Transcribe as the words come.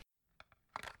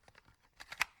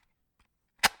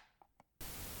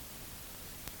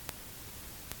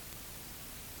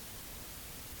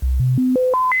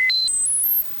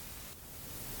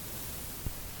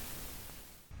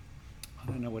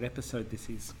episode this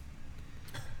is.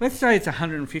 Let's say it's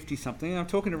 150 something. I'm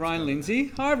talking to Ryan Lindsay.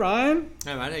 Hi, Ryan.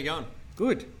 Hey, mate. How you going?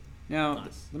 Good. Now,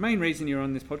 Nice. the main reason you're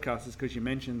on this podcast is because you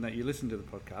mentioned that you listen to the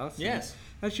podcast. Yes.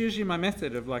 That's usually my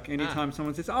method of like anytime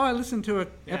someone says, "Oh, I listened to an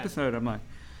episode," I'm like,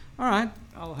 "All right,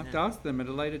 I'll have to ask them at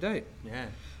a later date." Yeah.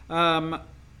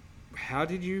 How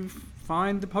did you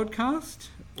find the podcast?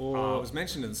 Or It was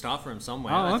mentioned in the staff room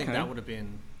somewhere. Oh, I think okay. that would have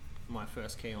been my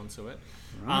first key onto it.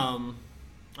 Right.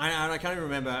 I can't even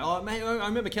remember. Oh, mate, I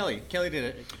remember Kelly. Kelly did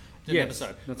it. An Yes,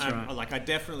 episode. that's right. Like I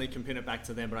definitely can pin it back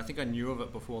to them, but I think I knew of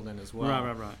it before then as well.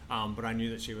 Right. But I knew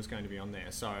that she was going to be on there,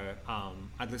 so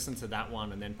I'd listened to that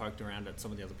one and then poked around at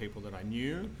some of the other people that I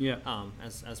knew. Yeah.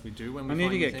 As we do when we I need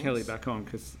find to new get things. Kelly back on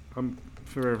because I'm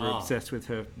forever obsessed with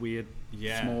her weird,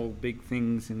 small, big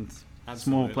things in small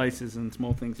Absolutely. places and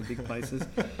small things in big places.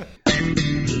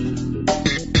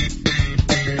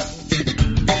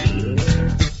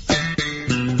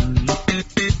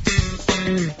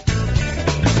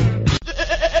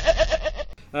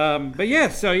 But yeah,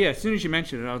 so yeah, as soon as you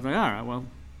mentioned it, I was like, all right, well,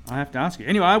 I have to ask you.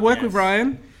 Anyway, I work with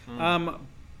Ryan.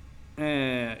 You're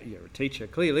a teacher,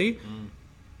 clearly.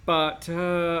 But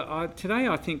today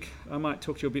I think I might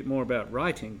talk to you a bit more about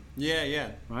writing, Yeah.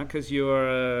 right? Because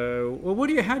you're,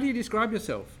 how do you describe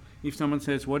yourself? If someone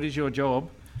says, what is your job,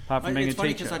 apart from being a It's funny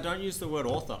teacher? because I don't use the word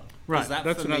author. Right, Because that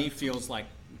that's for what me I- feels like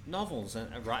novels,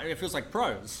 right? It feels like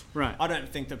prose. Right. I don't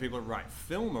think that people who write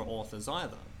film are authors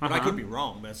either. But I Uh-huh. could be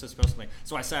wrong, but it's just personally.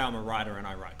 So I say I'm a writer and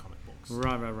I write comic books.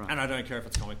 Right. And I don't care if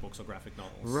it's comic books or graphic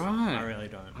novels. Right. I really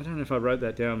don't. I don't know if I wrote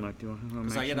that down. Like, do you want to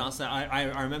Because I get asked that.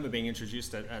 I remember being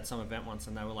introduced at some event once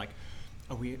and they were like,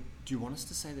 do you want us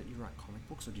to say that you write comic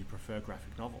books or do you prefer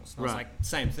graphic novels? And I was Right. like,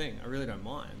 same thing. I really don't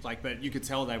mind. Like, but you could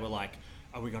tell they were like,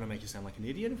 are we going to make you sound like an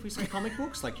idiot if we say comic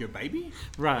books? Like you're a baby?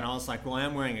 Right. And I was like, well, I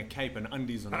am wearing a cape and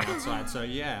undies on the outside. So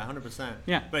yeah, 100%.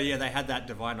 Yeah. But yeah, they had that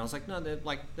divide. And I was like, no,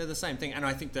 they're the same thing. And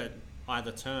I think that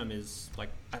either term is like,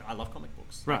 I love comic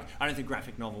books. Right. Like, I don't think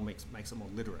graphic novel makes it more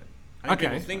literate. I think Okay,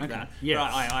 people think okay. that, Yes.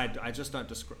 but I just don't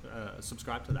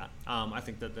subscribe to that. I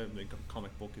think that the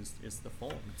comic book is the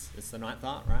form. It's the ninth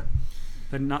art, right?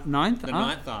 The ninth The art?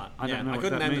 ninth art. I don't know I what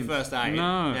couldn't that name means. the first eight.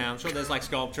 No. Yeah, I'm sure there's like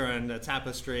sculpture and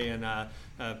tapestry and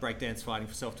breakdance fighting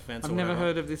for self-defense. I've or never whatever.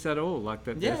 heard of this at all. Like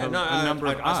that. Yeah, there's no, a number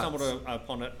of I arts. stumbled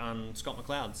upon it on Scott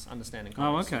McCloud's Understanding Oh,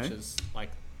 Comics, okay. which is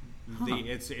like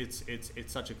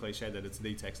it's such a cliche that it's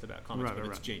the text about comics, Right, but right,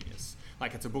 it's right. genius.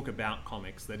 Like it's a book about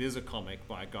comics that is a comic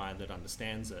by a guy that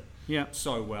understands it Yeah.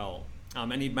 so well.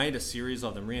 And he'd made a series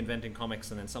of them, reinventing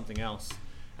comics and then something else.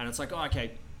 And it's like, oh,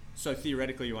 okay, so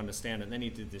theoretically you understand it. And then he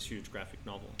did this huge graphic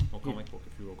novel or comic book,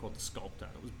 if you will, called The Sculptor.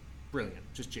 It was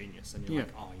brilliant, just genius. And you're Yeah.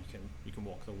 like, oh, you can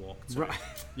walk the walk. So, Right.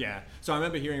 yeah. So I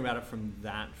remember hearing about it from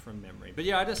memory. But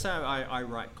yeah, I just say I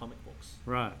write comic books.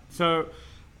 Right. So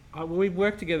we've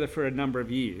worked together for a number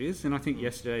of years, and I think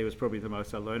yesterday was probably the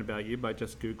most I learned about you by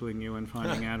just Googling you and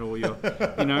finding out all your,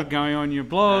 going on your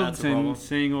blogs That's a problem. and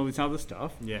seeing all this other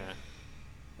stuff. Yeah.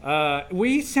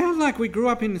 We sound like we grew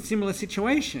up in a similar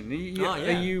situation. Oh,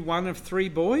 yeah. Are you one of three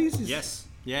boys? Yes.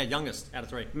 Yeah, youngest out of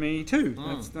three. Me too.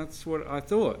 That's what I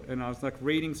thought, and I was like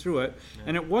reading through it,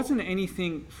 and it wasn't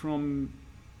anything from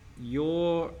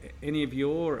any of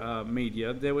your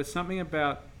media. There was something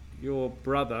about your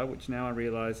brother, which now I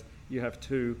realise you have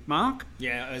two. Mark?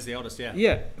 Yeah, as the eldest, yeah.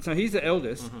 Yeah. So he's the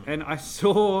eldest, and I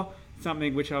saw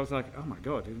something which I was like, oh my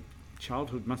god,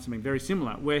 childhood must have been very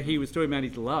similar, where he was talking about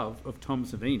his love of Tom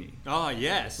Savini. Oh,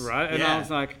 yes. Right? And yeah. I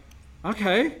was like,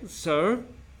 okay, so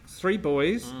three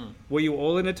boys. Were you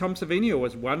all into Tom Savini, or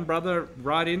was one brother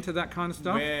right into that kind of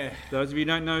stuff? Where- Those of you who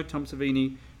don't know, Tom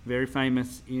Savini, very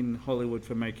famous in Hollywood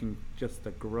for making just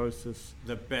the grossest.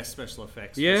 The best special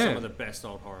effects Yeah. for some of the best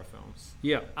old horror films.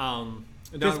 Yeah.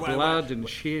 There's blood and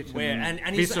shit.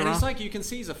 And he's viscera. like, you can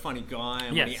see he's a funny guy,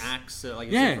 and when he Yes. acts, like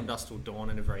you Yeah. see from Dusk Till Dawn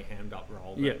in a very hammed up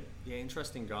role. But Yeah.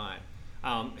 Interesting guy.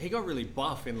 He got really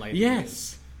buff in later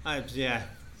Yes. years. Yeah.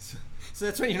 So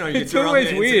that's when you know you It's get always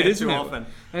on the weird, internet isn't too it? often.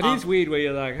 It is weird where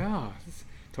you're like, oh,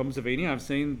 Tom Savini. I've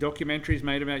seen documentaries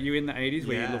made about you in the 80s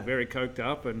where you Yeah. look very coked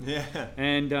up, and Yeah.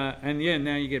 and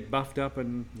now you get buffed up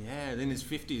and Yeah, then his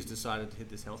 50s decided to hit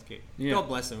this health kick. Yeah. God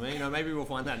bless him. Maybe we'll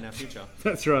find that in our future.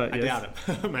 that's right. I yes.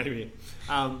 doubt it. Maybe.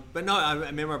 But no, me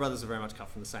and my brothers are very much cut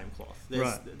from the same cloth.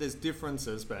 There's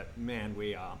differences, but man,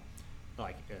 we are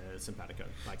like simpatico.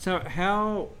 Like, So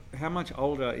how much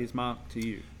older is Mark to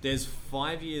you? there's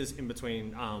 5 years in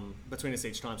between us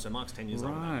each time. So Mark's 10 years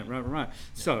older. than me. Right.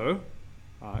 So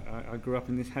I grew up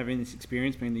in having this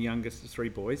experience, being the youngest of three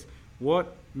boys.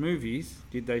 What movies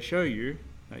did they show you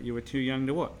that you were too young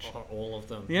to watch? All of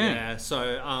them. Yeah.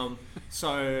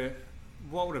 So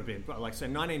what would have been? Like, so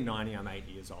 1990, I'm 8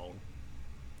 years old.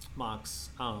 Mark's,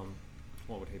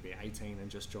 what would he be, 18 and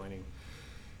just joining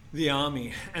the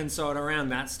army. And so at around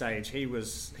that stage, he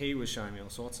was showing me all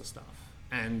sorts of stuff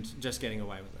and just getting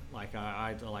away with it. Like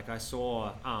I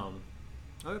saw,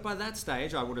 by that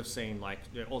stage, I would have seen like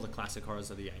all the classic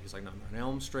horrors of the 80s, like Nightmare on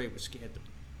Elm Street, which scared the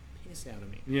piss out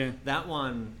of me. Yeah. That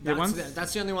one,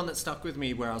 that's the only one that stuck with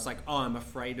me where I was like, oh, I'm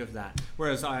afraid of that.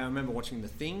 Whereas I remember watching The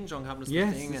Thing, John Carpenter's The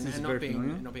Thing, and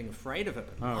not being afraid of it,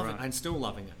 but loving it, and still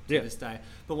loving it to this day.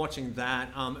 But watching that,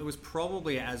 it was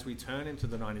probably as we turn into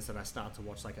the 90s that I start to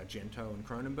watch like Argento and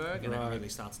Cronenberg, and it really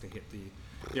starts to hit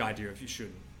the idea of you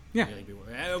shouldn't really be,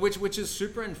 which has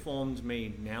super informed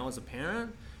me now as a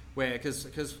parent. Where,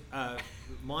 because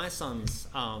my son's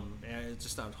just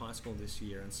started high school this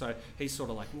year, and so he's sort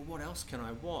of like, well, what else can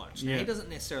I watch? Now, he doesn't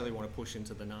necessarily want to push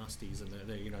into the nasties and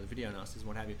the video nasties and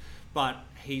what have you, but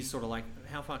he's sort of like,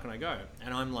 how far can I go?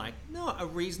 And I'm like, no, a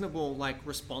reasonable, like,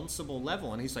 responsible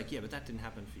level. And he's like, yeah, but that didn't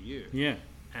happen for you. Yeah.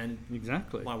 And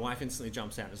exactly. My wife instantly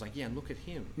jumps out and is like, yeah, and look at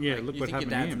him. Yeah, like, look you what think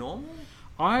happened your to dad's him. normal?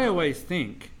 I always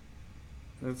think,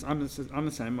 I'm the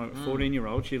same. My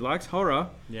 14-year-old, she likes horror.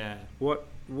 Yeah. What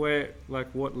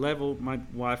level? My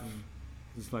wife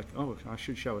is like, oh, I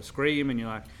should show a Scream, and you're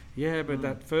like, yeah, but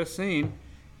that first scene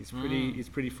is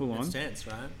pretty full on. It's tense,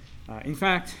 right? In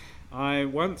fact, I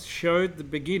once showed the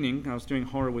beginning. I was doing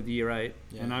horror with Year 8,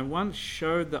 and I once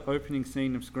showed the opening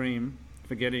scene of Scream,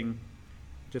 forgetting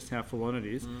just how full on it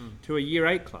is, to a Year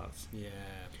 8 class. Yeah.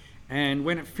 And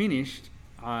when it finished,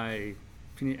 and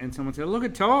someone said, "Look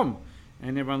at Tom,"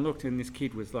 and everyone looked, and this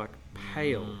kid was like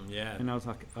pale. And I was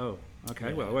like, "Oh,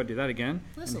 okay, well, I won't do that again."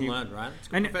 Lesson learned, right?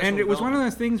 And it was one of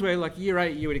those things where, like, Year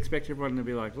 8, you would expect everyone to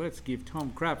be like, "Let's give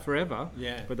Tom crap forever."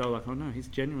 Yeah. But they were like, "Oh no, he's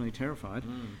genuinely terrified.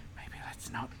 Maybe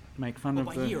let's not make fun of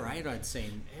by the." Year 8, I'd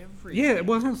seen everything. Yeah,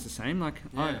 well, that's the same. Like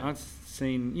I've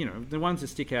seen, the ones that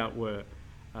stick out were.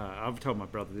 I've told my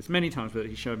brother this many times, but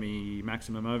he showed me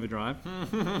Maximum Overdrive,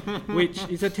 which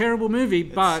is a terrible movie,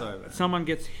 but someone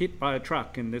gets hit by a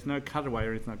truck and there's no cutaway or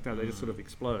anything like that. They just sort of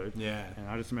explode. Yeah. And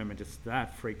I just remember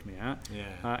that freaked me out.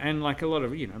 Yeah. And like a lot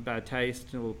of, Bad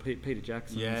Taste, or Peter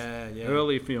Jackson's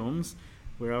early films,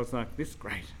 where I was like, this is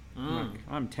great. Like,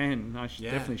 I'm 10. I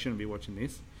definitely shouldn't be watching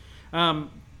this.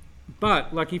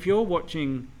 But like if you're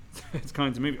watching those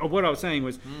kinds of movies, or what I was saying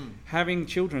was having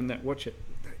children that watch it,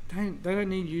 they don't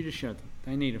need you to show them.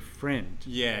 They need a friend.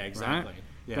 Yeah, exactly. Right?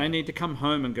 Yeah. They need to come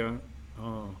home and go,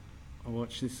 oh, I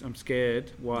watch this. I'm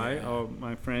scared. Why? Yeah. Oh,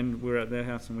 my friend, we're at their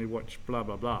house and we watch blah,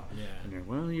 blah, blah. Yeah. And they're,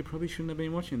 well, you probably shouldn't have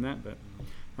been watching that, but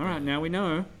all right, now we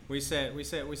know. We set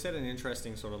an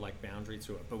interesting sort of like boundary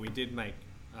to it, but we did make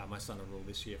my son a rule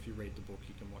this year. If you read the book,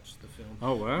 you can watch the film.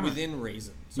 Oh, wow. Within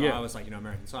reason. So I was like,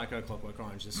 American Psycho, Clockwork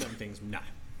Orange, there's certain things, no,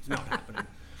 it's not happening.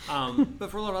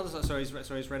 But for a lot of others, so he's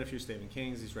read a few Stephen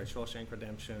Kings. He's read Shawshank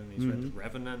Redemption. He's read The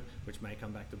Revenant, which may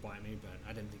come back to bite me, but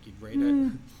I didn't think he'd read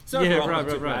it. So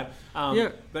right.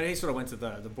 But he sort of went to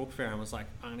the book fair and was like,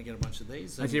 I'm going to get a bunch of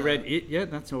these. Has he read it yet?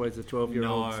 That's always a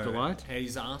 12-year-old's delight.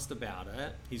 He's asked about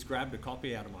it. He's grabbed a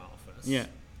copy out of my office. Yeah.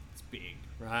 It's big,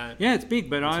 right? Yeah, it's big,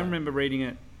 but I remember reading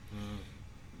it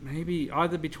maybe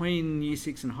either between Year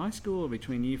 6 and high school or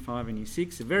between Year 5 and Year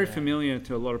 6. It's very familiar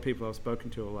to a lot of people I've spoken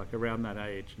to, like around that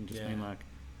age, and just being like,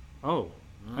 oh,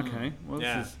 okay, well,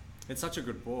 this is... It's such a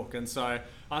good book. And so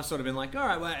I've sort of been like, all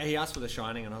right, well, he asked for The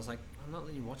Shining, and I was like, I'm not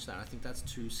letting you watch that. I think that's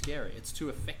too scary. It's too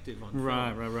effective on film.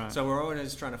 Right. So we're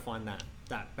always trying to find that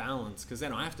balance, because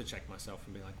then I have to check myself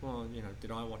and be like, well,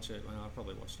 did I watch it? Well, I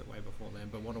probably watched it way before then,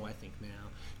 but what do I think now?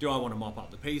 Do I want to mop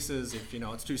up the pieces if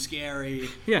it's too scary?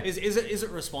 Yeah. Is it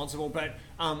responsible? But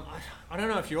I don't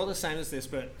know if you're the same as this,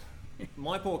 but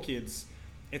my poor kids,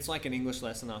 it's like an English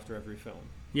lesson after every film.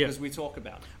 Yeah. Because we talk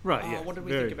about it. Right, yeah. What did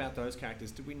we think about those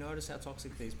characters? Did we notice how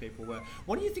toxic these people were?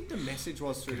 What do you think the message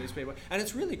was through these people? And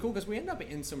it's really cool because we end up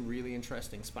in some really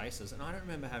interesting spaces, and I don't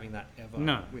remember having that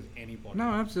ever with anybody.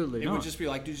 No, absolutely not. It would just be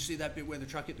like, did you see that bit where the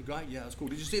truck hit the guy? Yeah, it was cool.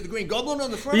 Did you see the Green Goblin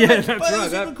on the front? Yeah, that's right. That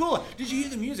was even cooler. Did you hear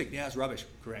the music? Yeah, it's rubbish.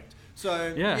 Correct. So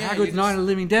how good's Night of the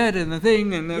Living Dead and the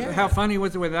thing, and how funny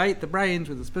was it when they ate the brains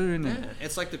with a spoon? And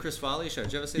it's like the Chris Farley show.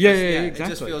 Did you ever see this? Yeah, exactly. It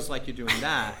just feels like you're doing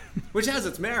that, which has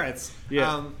its merits.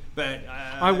 Yeah. But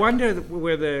I wonder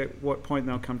what point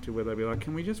they'll come to where they'll be like,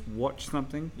 can we just watch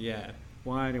something? Yeah.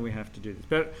 Why do we have to do this?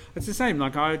 But it's the same.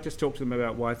 Like, I just talk to them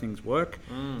about why things work,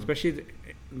 especially,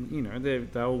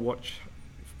 they'll watch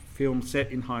film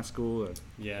set in high school, and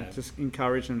just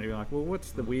encourage them to be like, well,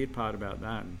 what's the weird part about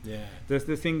that? And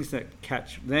the things that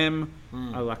catch them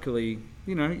are luckily,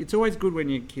 it's always good when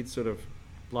your kids sort of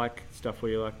like stuff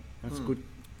where you're like, that's good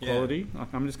quality.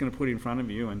 Like, I'm just going to put it in front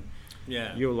of you, and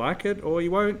you'll like it or you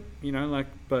won't,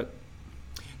 but...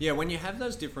 Yeah, when you have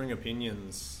those differing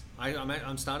opinions,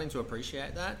 I'm starting to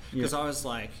appreciate that because I was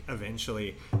like,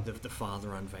 eventually the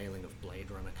father unveiling of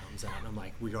Blade Runner comes out, and I'm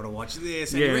like, we got to watch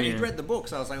this. And he'd read the book,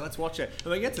 so I was like, let's watch it.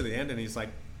 And we get to the end, and he's like,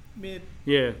 mid.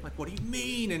 Yeah. Like, what do you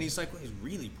mean? And he's like, well, he's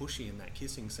really pushy in that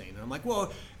kissing scene. And I'm like,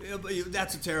 well,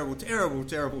 that's a terrible, terrible,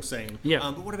 terrible scene. Yeah.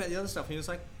 But what about the other stuff? And he was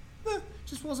like,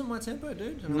 just wasn't my tempo,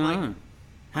 dude. And No. I'm like,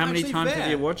 how many times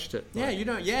have you watched it? Yeah, you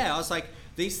know, I was like,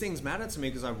 these things matter to me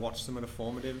because I watched them at a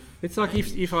formative It's like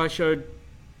if I showed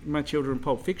my children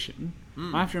Pulp Fiction,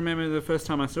 I have to remember the first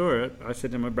time I saw it, I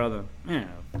said to my brother, yeah,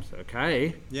 it's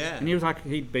okay. Yeah. And he was like,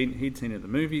 he'd seen it at the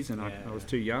movies, and I was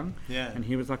too young. Yeah. And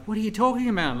he was like, what are you talking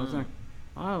about? And I was like,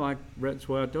 I like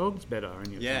Reservoir Dogs better. And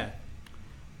he was like,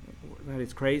 that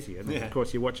is crazy. And then, of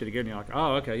course, you watch it again, you're like,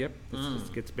 oh, okay, yep, this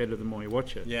just gets better the more you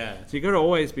watch it. Yeah. So you've got to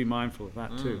always be mindful of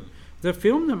that too. The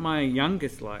film that my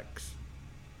youngest likes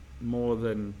more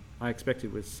than I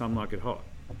expected was Some Like It Hot.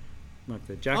 Like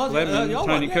the Jack Lemmon,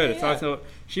 Tony Curtis. Yeah. I thought,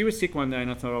 she was sick one day and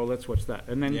I thought, oh, let's watch that.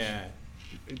 And then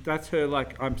that's her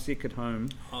like, I'm sick at home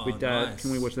with Dad. Nice.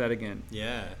 Can we watch that again?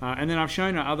 Yeah. And then I've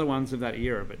shown her other ones of that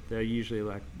era, but they're usually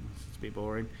like, it's a bit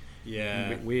boring. Yeah.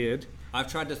 And a bit weird. I've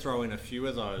tried to throw in a few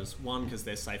of those. One, because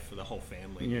they're safe for the whole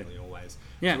family, nearly always.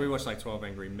 Yeah. So we watched like 12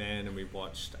 Angry Men, and we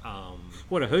watched...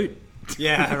 what a hoot.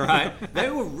 Yeah, right. They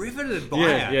were riveted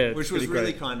by it, which was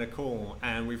really kind of cool.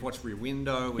 And we've watched Rear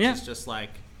Window, which is just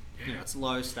like, you know, it's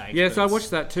low stakes. Yeah, so I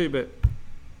watched that too, but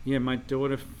yeah, my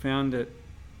daughter found it,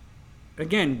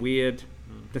 again, weird.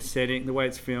 The setting, the way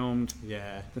it's filmed,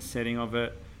 the setting of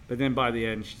it. But then by the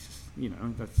end, she's just, you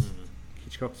know, that's...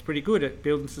 Hitchcock's pretty good at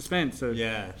building suspense. So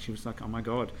she was like, oh my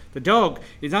God, the dog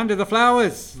is under the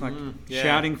flowers, like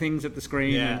shouting things at the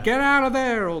screen and get out of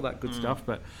there, all that good stuff.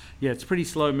 But yeah, it's pretty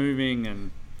slow moving.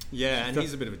 And and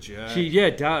he's a bit of a jerk. She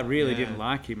really didn't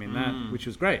like him in that, which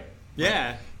was great. Yeah.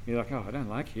 Like, you're like, oh, I don't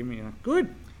like him. You're like,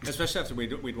 good. Especially after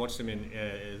we'd watched him in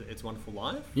It's Wonderful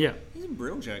Life. Yeah. He's a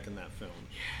real jerk in that film.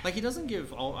 Yeah. Like, he doesn't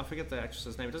give, I forget the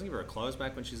actress's name, he doesn't give her her clothes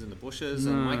back when she's in the bushes.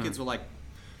 And my kids were like,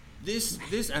 this,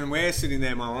 and we're sitting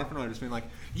there, my wife and I, just being like,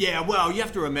 yeah, well, you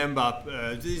have to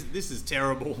remember, this is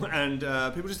terrible, and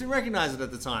people just didn't recognise it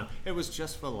at the time. It was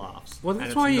just for laughs. Well,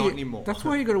 that's why you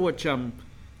got to watch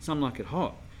Some Like It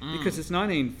Hot, because it's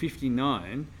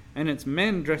 1959, and it's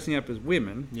men dressing up as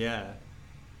women. Yeah.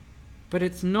 But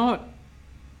it's not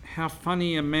how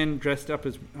funny are men dressed up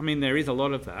as... I mean, there is a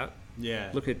lot of that.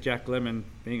 Yeah. Look at Jack Lemmon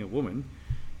being a woman.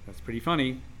 That's pretty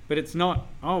funny. But it's not,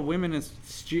 oh, women are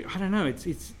I don't know.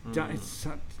 It's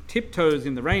tiptoes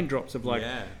in the raindrops of like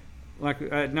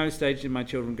at no stage did my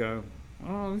children go,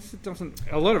 oh, this doesn't.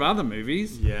 A lot of other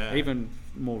movies, even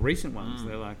more recent ones,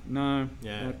 they're like, no,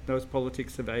 those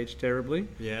politics have aged terribly.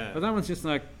 Yeah. But that one's just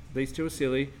like, these two are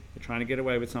silly. They're trying to get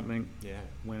away with something. Yeah.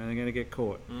 When are they going to get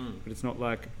caught? But it's not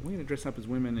like we're going to dress up as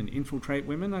women and infiltrate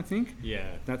women. I think. Yeah.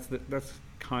 That's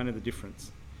kind of the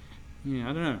difference.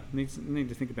 Yeah, I don't know. Need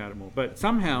to think about it more. But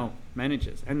somehow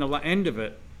manages. And the end of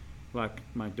it, like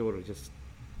my daughter just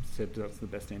said, that's the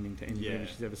best ending to any movie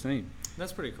she's ever seen.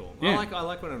 That's pretty cool. Yeah. I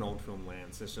like when an old film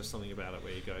lands. There's just something about it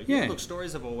where you go, look,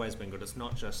 stories have always been good. It's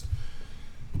not just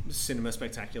cinema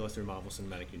spectacular through Marvel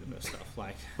Cinematic Universe stuff.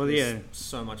 Like, there's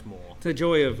so much more. It's a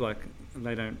joy of like,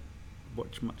 they don't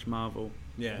watch much Marvel.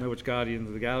 Yeah. They watch Guardians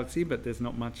of the Galaxy, but there's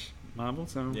not much Marvel,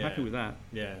 so I'm happy with that.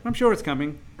 Yeah. I'm sure it's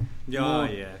coming. The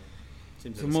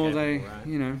more they,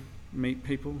 meet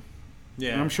people.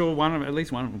 Yeah. And I'm sure at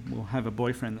least one of them will have a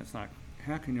boyfriend that's like,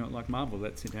 how can you not like Marvel?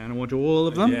 Let's sit down and watch all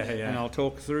of them. And I'll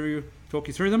talk you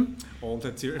through them. All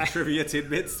the trivia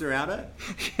tidbits throughout it.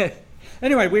 Yeah.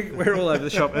 Anyway, we're all over the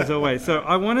shop as always. So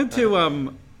I wanted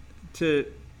to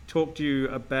talk to you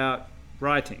about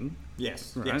writing.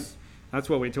 Yes. Right? Yes. That's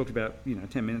what we talked about,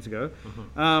 10 minutes ago.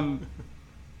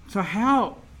 So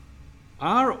how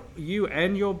are you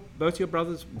and both your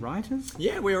brothers writers?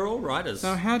 Yeah, we are all writers.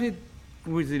 So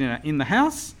was it in the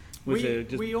house?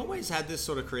 We always had this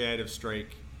sort of creative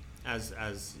streak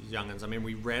as young'uns. I mean,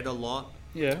 we read a lot.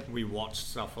 Yeah. We watched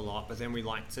stuff a lot, but then we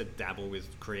liked to dabble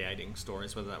with creating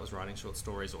stories, whether that was writing short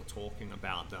stories or talking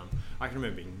about them. I can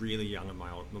remember being really young, and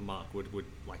Mark would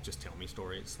like just tell me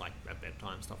stories like at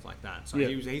bedtime, stuff like that. So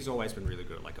he's always been really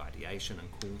good at like ideation and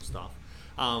cool stuff.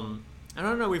 And I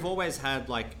don't know, we've always had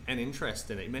like an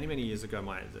interest in it. Many years ago,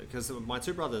 because my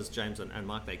two brothers, James and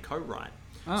Mark, they co-write.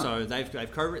 Oh. So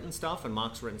they've co-written stuff, and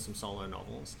Mark's written some solo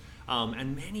novels.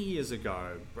 And many years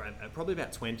ago, probably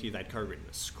about 20, they'd co-written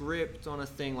a script on a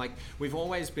thing. Like, we've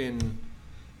always been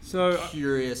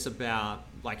curious about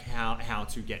like how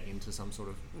to get into some sort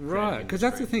of Right, because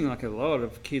that's the industry. thing. Like a lot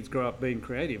of kids grow up being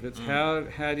creative. It's how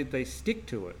did they stick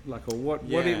to it? Like, or what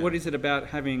Yeah. what is it about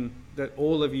having that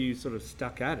all of you sort of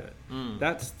stuck at it?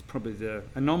 That's probably the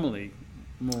anomaly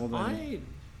more than.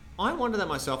 I wonder that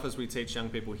myself as we teach young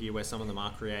people here, where some of them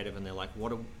are creative and they're like,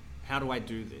 how do I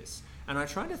do this? And I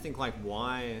try to think like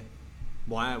why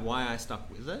I stuck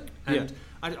with it. And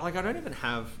I don't even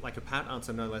have like a pat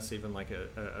answer, no less even like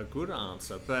a good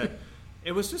answer. But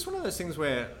it was just one of those things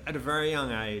where at a very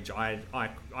young age,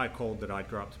 I called that I'd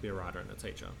grow up to be a writer and a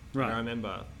teacher. Right. And I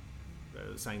remember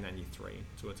saying that in year 3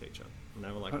 to a teacher. And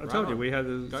they were like, I "Right told you on, we had.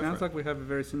 go for Sounds it." like we have a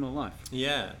very similar life.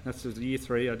 Yeah. That's just year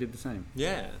 3. I did the same.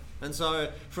 Yeah, and so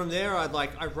from there, I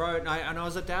wrote, and I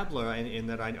was a dabbler in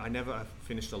that I never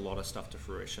finished a lot of stuff to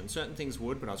fruition. Certain things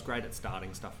would, but I was great at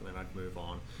starting stuff, and then I'd move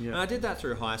on. Yeah. And I did that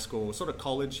through high school, sort of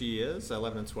college years,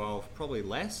 11 and 12, probably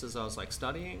less as I was like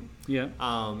studying, Yeah.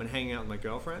 and hanging out with my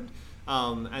girlfriend.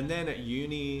 And then at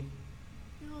uni,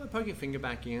 I poke your finger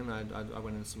back in. I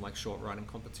went into some like short writing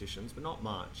competitions, but not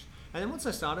much. And then once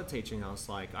I started teaching, I was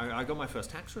like, I got my first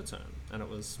tax return, and it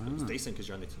was decent because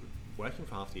you're only working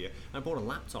for half the year. And I bought a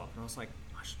laptop, and I was like,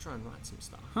 I should try and write some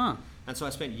stuff. Huh. And so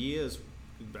I spent years.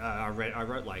 I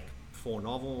wrote like 4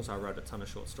 novels. I wrote a ton of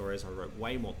short stories. I wrote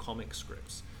way more comic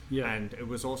scripts. Yeah. And it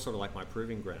was all sort of like my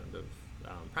proving ground of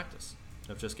practice,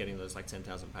 of just getting those like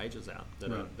 10,000 pages out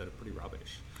that are pretty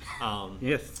rubbish.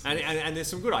 Yes. And there's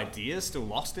some good ideas still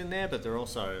lost in there, but they're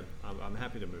also, I'm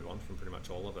happy to move on from pretty much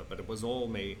all of it, but it was all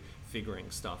me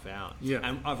figuring stuff out. Yeah.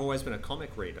 And I've always been a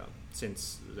comic reader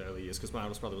since the early years, because my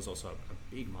oldest brother was also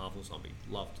a big Marvel zombie,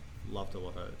 loved a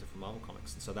lot of different Marvel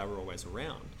comics, and so they were always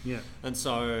around. Yeah. And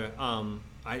so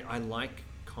I like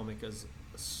comic as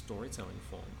a storytelling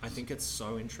form. I think it's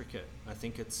so intricate. I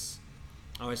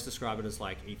always describe it as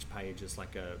like each page is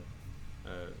like a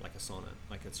sonnet.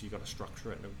 Like you got to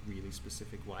structure it in a really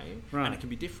specific way, Right. and it can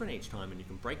be different each time, and you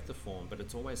can break the form. But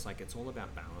it's always like it's all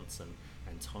about balance and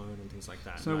tone and things like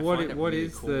that. So And I what find it what really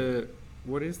is cool.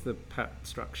 what is the pat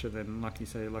structure then? Like you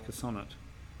say, like a sonnet.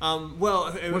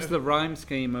 Well, What's the rhyme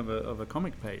scheme of a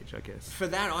comic page? I guess. for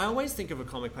that, I always think of a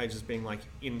comic page as being like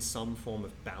in some form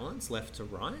of balance, left to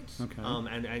right. Okay.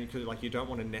 And like you don't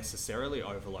want to necessarily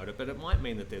overload it, but it might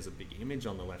mean that there's a big image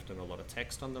on the left and a lot of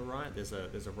text on the right. There's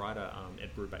a writer, Ed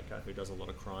Brubaker, who does a lot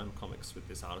of crime comics with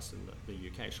this artist in the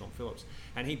UK, Sean Phillips,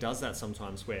 and he does that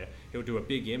sometimes where he'll do a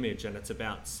big image and it's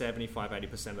about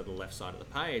 75-80% of the left side of the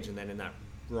page, and then in that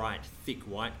bright, thick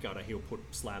white gutter, he'll put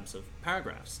slabs of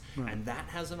paragraphs, and that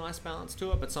has a nice balance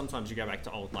to it. But sometimes you go back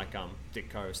to old like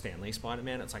Ditko Stan Lee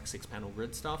Spider-Man, it's like 6-panel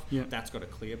grid stuff. Yeah. That's got a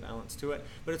clear balance to it.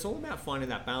 But it's all about finding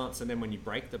that balance, and then when you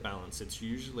break the balance, it's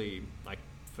usually like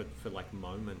for like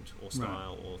moment or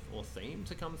style or theme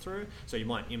to come through. So you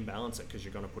might imbalance it because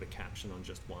you're going to put a caption on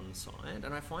just one side,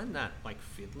 and I find that like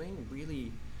fiddling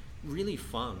really, really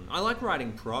fun. I like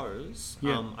writing prose.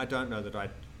 Yeah. I don't know that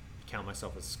I'd count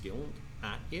myself as skilled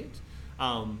at it,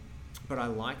 but I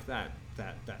like that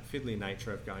fiddly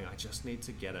nature of going, I just need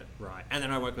to get it right. And then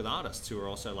I work with artists who are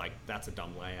also like, that's a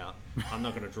dumb layout, I'm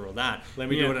not going to draw that, let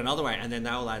me do it another way, and then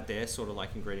they'll add their sort of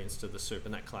like ingredients to the soup,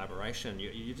 and that collaboration,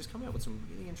 you just come out with some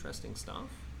really interesting stuff.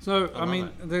 So I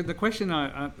mean, love the question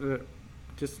I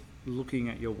just looking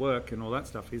at your work and all that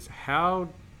stuff is, how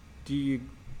do you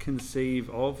conceive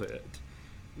of it,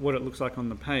 what it looks like on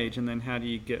the page, and then how do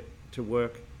you get to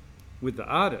work with the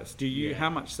artist? How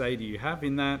much say do you have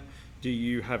in that? Do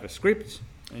you have a script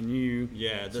and you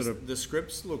the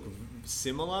scripts look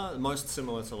similar, most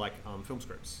similar to like film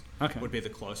scripts. Okay. Would be the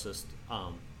closest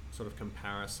sort of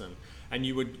comparison, and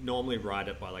you would normally write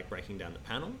it by like breaking down the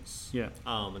panels. Yeah.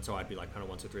 And so I'd be like panel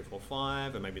 1, 2, 3, 4,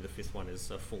 5, and maybe the 5th one is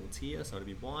a full tier, so it'd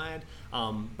be wide.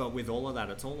 But with all of that,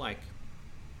 it's all like,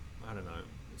 I don't know,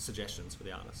 suggestions for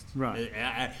the artist. Right.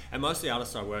 And most of the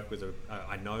artists I work with,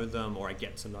 I know them or I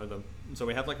get to know them. So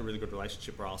we have like a really good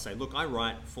relationship where I'll say, look, I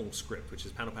write full script, which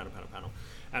is panel, panel, panel, panel.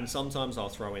 And sometimes I'll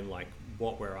throw in like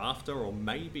what we're after, or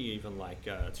maybe even like,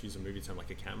 to use a movie term,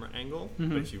 like a camera angle.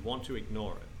 Mm-hmm. But if you want to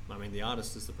ignore it, I mean, the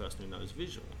artist is the person who knows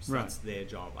visuals. Right. That's their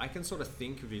job. I can sort of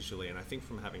think visually, and I think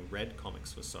from having read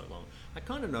comics for so long, I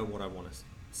kind of know what I want to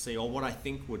see or what I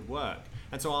think would work.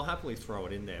 And so I'll happily throw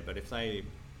it in there. But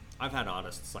I've had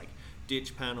artists like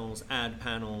ditch panels, add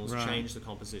panels, change the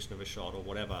composition of a shot or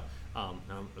whatever.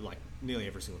 Like nearly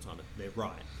every single time they're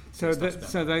right. So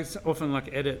they often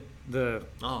like edit the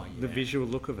visual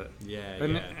look of it.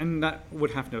 And that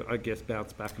would have to, I guess,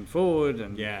 bounce back and forward.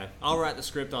 And I'll write the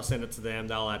script, I'll send it to them,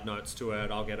 they'll add notes to it,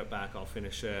 I'll get it back, I'll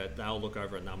finish it, they'll look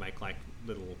over it and they'll make like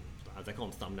little they call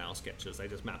them thumbnail sketches. They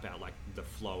just map out like the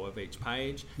flow of each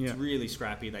page. Yeah. It's really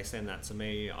scrappy. They send that to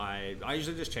me. I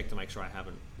usually just check to make sure I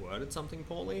haven't worded something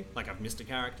poorly, like I've missed a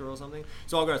character or something.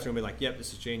 So I'll go through and be like, yep,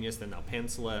 this is genius. Then they'll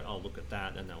pencil it. I'll look at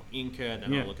that, and they'll ink it,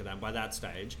 and Yeah. I'll look at that. By that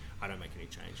stage, I don't make any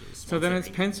changes. So Once then they're it's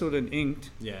inked- penciled and inked,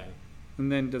 Yeah.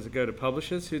 and then does it go to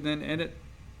publishers who then edit?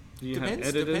 Do you have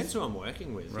editors? Depends who I'm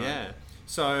working with. Right. Yeah.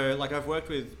 So like I've worked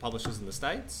with publishers in the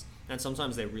States, and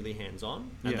sometimes they're really hands-on,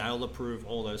 and Yeah. they'll approve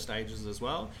all those stages as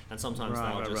well. And sometimes Right,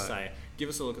 they'll right, just right. say, "Give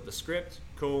us a look at the script.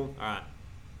 Cool. All right.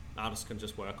 Artists can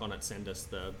just work on it. Send us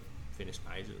the finished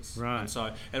pages." Right. And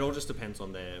so it all just depends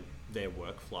on their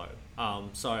workflow.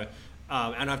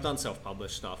 And I've done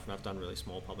self-published stuff, and I've done really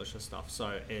small publisher stuff.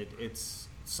 So it's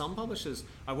some publishers.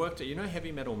 I worked at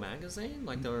Heavy Metal Magazine,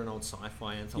 like they were an old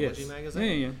sci-fi anthology Yes. magazine.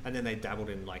 Yeah, yeah. And then they dabbled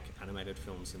in like animated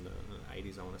films in the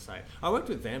 80s, I want to say. I worked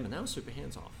with them, and they were super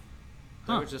hands-off.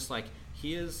 They Huh. were just like,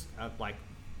 here's a like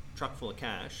truck full of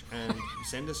cash, and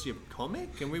send us your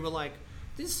comic. And we were like,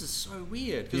 this is so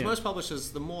weird, because Yeah. most publishers,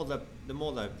 the more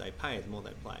they pay, the more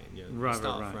they play Right,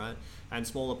 stuff, right. right? And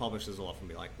smaller publishers will often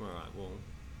be like, all right, well,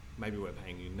 maybe we're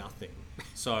paying you nothing,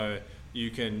 so we're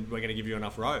going to give you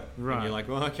enough rope. Right. And you're like,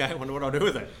 well, okay, I wonder what I'll do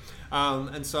with it.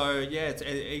 And so yeah,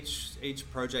 it's each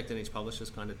project and each publisher is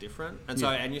kind of different, and so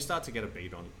Yeah. and you start to get a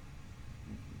beat on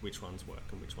which ones work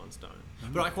and which ones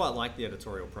don't. But I quite like the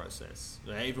editorial process.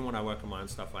 Even when I work on my own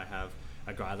stuff, I have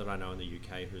a guy that I know in the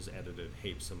UK who's edited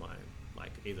heaps of my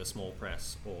like either small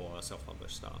press or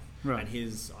self-published stuff. Right.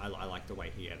 And I like the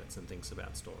way he edits and thinks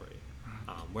about story.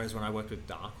 Whereas when I worked with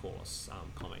Dark Horse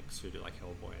Comics, who do like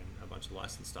Hellboy and a bunch of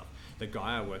licensed stuff, the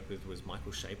guy I worked with was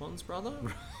Michael Chabon's brother.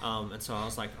 And so I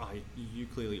was like, oh, you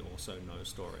clearly also know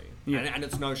story. Yeah. And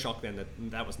it's no shock then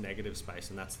that was Negative Space,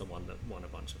 and that's the one that won a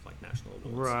bunch of like national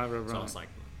awards. Right. So I was like,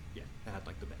 yeah, they had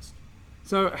like the best.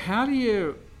 So how do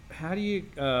you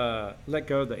let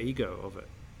go of the ego of it?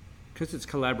 Because it's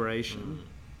collaboration.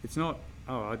 It's not,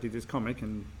 oh, I did this comic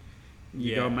and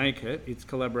you go Yeah. make it. It's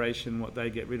collaboration, what they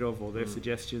get rid of, or their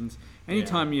suggestions.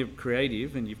 Anytime you're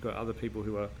creative and you've got other people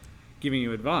who are giving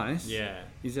you advice, Yeah.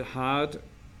 is it hard?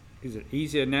 Is it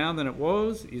easier now than it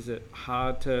was? Is it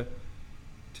hard to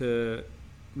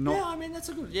not? Yeah, I mean that's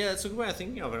a good way of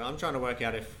thinking of it. I'm trying to work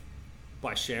out if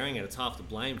by sharing it, it's half the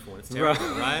blame for when it's terrible,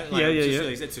 right? Like, Yeah, it's yeah, just yeah.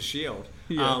 really- it's a shield.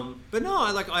 Yeah. But no,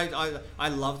 I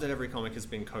love that every comic has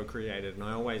been co-created, and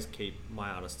I always keep my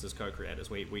artists as co-creators.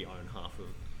 We own half of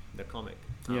the comic,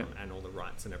 Yeah. and all the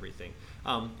rights and everything.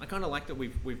 I kind of like that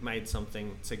we've made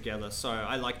something together. So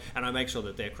I make sure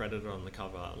that they're credited on the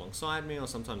cover alongside me, or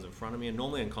sometimes in front of me. And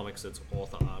normally in comics, it's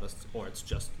author, artist, or it's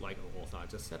just like author. I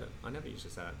just said it. I never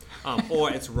usually say it. Or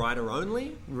it's writer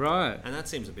only. Right. And that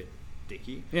seems a bit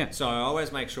dicky. Yeah. So I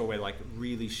always make sure we're like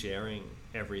really sharing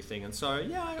everything. And so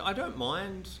yeah, I don't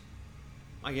mind,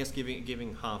 I guess,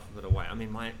 giving half of it away. I mean,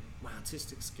 my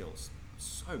artistic skills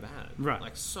so bad. Right.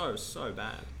 Like so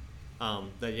bad.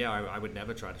 That yeah, I would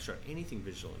never try to show anything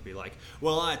visual and be like,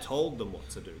 well, I told them what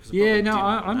to do. 'Cause it Yeah, probably no, didn't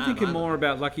I'm matter. thinking more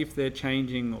about like if they're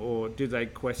changing, or do they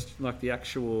question like the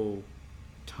actual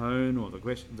tone or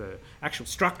the actual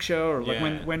structure, or like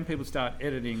Yeah. when people start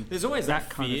editing. There's always that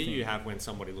kind of fear thing. you have when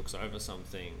somebody looks over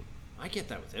something. I get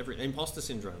that with imposter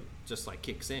syndrome just like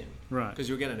kicks in. Right. Because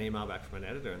you'll get an email back from an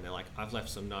editor and they're like, I've left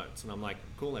some notes. And I'm like,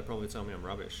 cool, they probably tell me I'm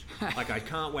rubbish. Like, I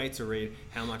can't wait to read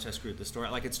how much I screwed the story.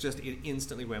 Like, it's just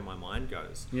instantly where my mind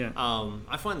goes. Yeah.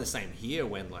 I find the same here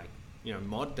when, like,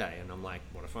 mod day, and I'm like,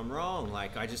 what if I'm wrong?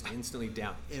 Like, I just instantly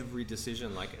doubt every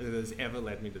decision, like, that has ever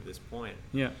led me to this point.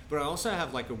 Yeah. But I also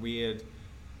have, like,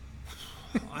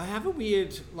 I have a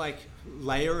weird like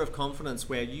layer of confidence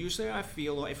where usually I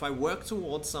feel if I work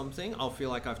towards something, I'll feel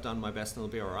like I've done my best and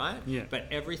it'll be all right. Yeah. But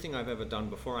everything I've ever done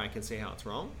before, I can see how it's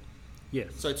wrong.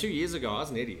 Yes. So 2 years ago, I was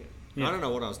an idiot. Yeah. I don't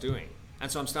know what I was doing.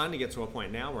 And so I'm starting to get to a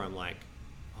point now where I'm like,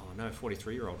 oh no,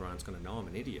 43-year-old Ryan's going to know I'm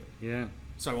an idiot. Yeah.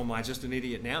 So am I just an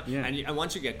idiot now? Yeah. And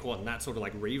once you get caught in that sort of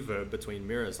like reverb between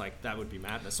mirrors, like that would be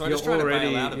madness. So I'm You're just trying to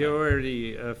bail out of it. You're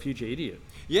already a future idiot.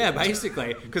 Yeah,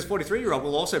 basically, because 43-year-old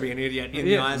will also be an idiot in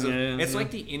the Yeah, eyes of. yeah, It's yeah.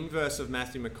 like the inverse of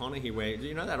Matthew McConaughey, where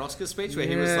you know that Oscar speech where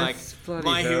he was Yes, like, bloody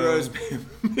 "My hell. hero's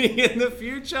me in the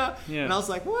future," Yeah. and I was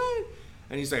like, "What?"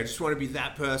 And he's like, "I just want to be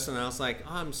that person," and I was like,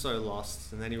 "I'm so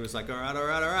lost." And then he was like, "All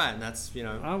right," and that's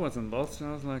I wasn't lost, and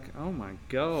I was like, oh my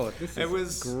god, this It is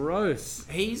was- gross.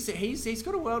 He's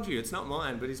got a worldview. It's not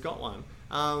mine, but he's got one.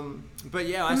 But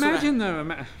yeah, I Imagine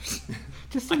though,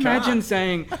 just I imagine can't.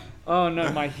 saying, oh no,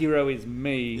 my hero is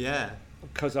me. Yeah,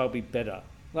 Because I'll be better.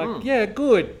 Like, yeah,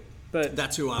 good, but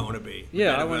that's who I want to be.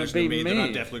 yeah, Better I want to version be of me. That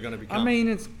I'm definitely going to become. I mean,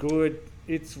 it's good.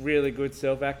 It's really good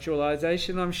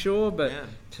self-actualization, I'm sure, but Yeah.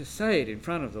 to say it in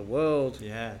front of the world,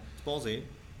 yeah, it's ballsy.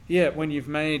 Yeah, when you've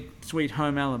made Sweet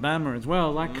Home Alabama as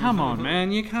well, like, come on,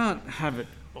 man, you can't have it.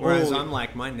 Whereas I'm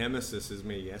like, my nemesis is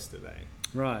me yesterday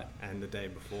Right. and the day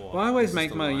before. Well, I always This is make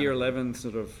the my line. year 11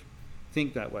 sort of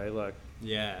think that way. Like,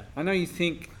 Yeah. I know you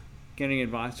think getting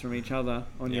advice from each other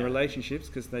on your Yeah. relationships,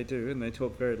 because they do, and they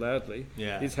talk very loudly,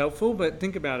 Yeah. is helpful. But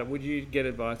think about it. Would you get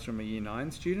advice from a year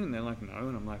 9 student? And they're like, no.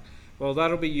 And I'm like, well,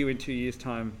 that'll be you in 2 years'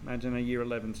 time. Imagine a year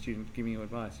 11 student giving you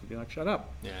advice. You'd be like, shut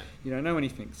up. Yeah. You don't know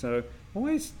anything. So you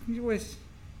always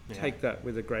Yeah. take that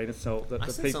with a grain of salt, that I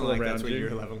the said people something like around that to a you. year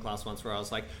 11 class once where I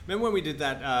was like, remember when we did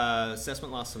that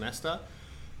assessment last semester?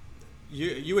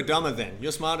 You were dumber then.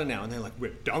 You're smarter now. And they're like, we're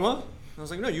dumber? I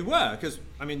was like, no, you were. Because,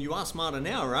 I mean, you are smarter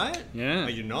now, right? Yeah. Are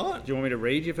you not? Do you want me to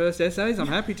read your first essays? I'm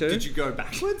happy to. Did you go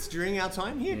backwards during our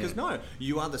time here? Because Yeah. no,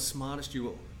 you are the smartest you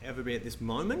will ever be at this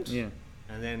moment. Yeah.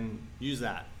 And then use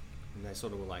that. And they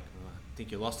sort of were like, oh, I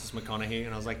think you lost us, McConaughey.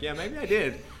 And I was like, yeah, maybe I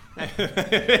did. I'll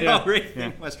rethink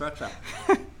Yeah. my structure.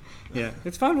 Yeah,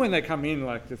 it's fun when they come in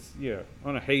like this,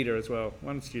 on a heater as well.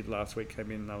 One student last week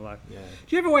came in and they're like, Yeah.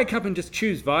 do you ever wake up and just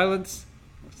choose violence?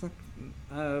 I was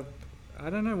like, I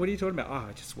don't know, what are you talking about? Oh,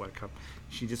 I just woke up.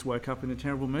 She just woke up in a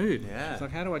terrible mood. Yeah. She's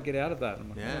like, how do I get out of that? I'm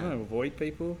like, I don't Yeah. know, avoid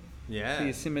people. So Yeah.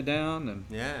 you simmer down. And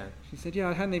Yeah. she said, yeah,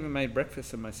 I hadn't even made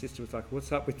breakfast. And my sister was like,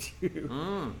 what's up with you?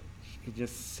 Mm. She could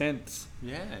just sense.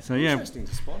 Yeah. So, yeah. Interesting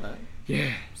to spot it.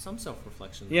 Yeah. Some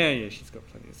self-reflection. Yeah, she's got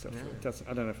plenty of self. Yeah.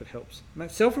 I don't know if it helps.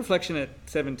 Self-reflection at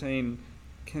 17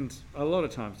 can a lot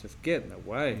of times just get in the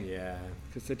way. Yeah.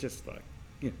 Because they're just like,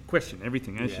 question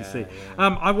everything, as you Yeah, see.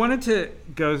 yeah. I wanted to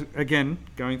go, again,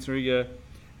 going through your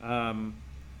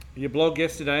blog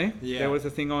yesterday. Yeah. There was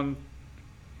a thing on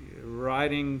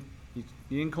writing. You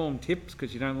didn't call them tips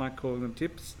because you don't like calling them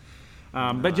tips.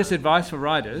 But just advice for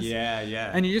writers. Yeah,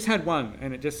 yeah. And you just had one,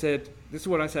 and it just said, this is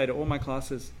what I say to all my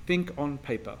classes, think on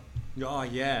paper. Oh,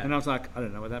 yeah. And I was like, I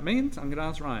don't know what that means. I'm going to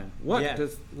ask Ryan. What Yeah.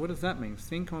 does that mean?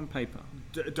 Think on paper.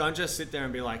 Don't just sit there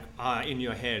and be like, in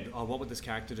your head, oh, what would this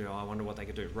character do? Oh, I wonder what they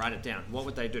could do. Write it down. What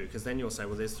would they do? Because then you'll say,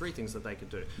 well, there's 3 things that they could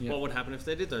do. Yeah. What would happen if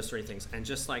they did those 3 things? And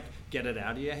just like get it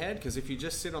out of your head. Because if you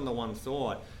just sit on the one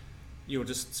thought, you'll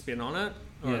just spin on it.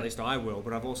 Or Yeah. at least I will.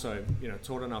 But I've also,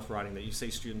 taught enough writing that you see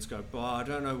students go, I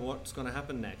don't know what's going to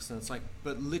happen next. And it's like,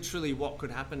 but literally what could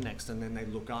happen next? And then they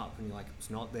look up and you're like, it's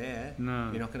not there.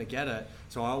 No. You're not going to get it.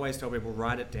 So I always tell people,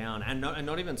 write it down and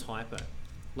not even type it.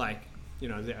 Like,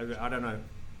 I don't know.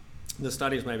 The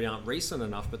studies maybe aren't recent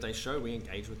enough, but they show we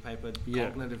engage with paper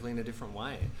cognitively in a different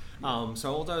way.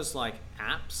 So all those like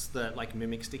apps that like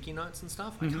mimic sticky notes and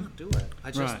stuff, I can't do it.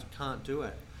 I just can't do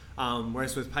it.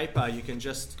 Whereas with paper, you can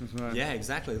just, yeah,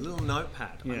 exactly, little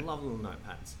notepad. Yeah. I love little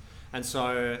notepads. And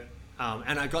so,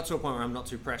 and I got to a point where I'm not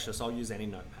too precious. I'll use any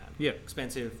notepad. Yeah.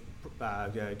 Expensive,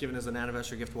 given as an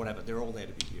anniversary gift or whatever, they're all there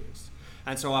to be used.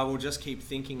 And so I will just keep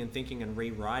thinking and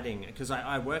rewriting, because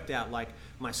I worked out like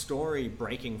my story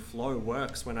breaking flow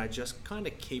works when I just kind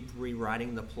of keep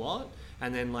rewriting the plot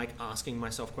and then like asking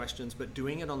myself questions, but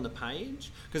doing it on the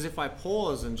page. Because if I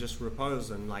pause and just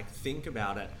repose and like think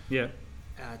about it,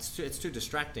 it's too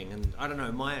distracting. And I don't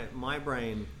know, my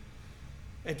brain,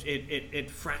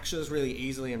 it fractures really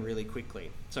easily and really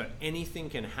quickly. So anything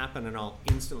can happen and I'll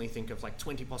instantly think of like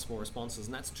 20 possible responses,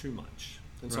 and that's too much.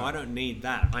 And so I don't need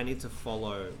that. I need to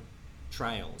follow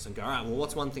trails and go, all right, well,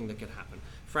 what's one thing that could happen?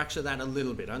 Fracture that a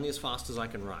little bit, only as fast as I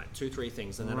can write. 2-3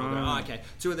 things. And then I'll go, oh, okay,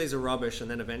 2 of these are rubbish.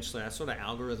 And then eventually I sort of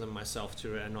algorithm myself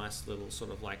to a nice little sort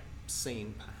of like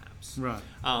scene, perhaps. Right.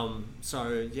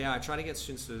 So, yeah, I try to get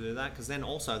students to do that, because then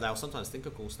also they'll sometimes think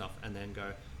of cool stuff and then go,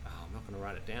 oh, I'm not going to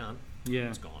write it down. Yeah.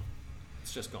 It's gone.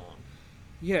 It's just gone.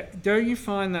 Yeah. Don't you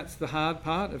find that's the hard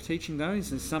part of teaching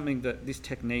those? Is something that this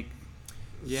technique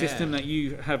system that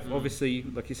you have obviously,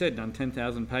 like you said, done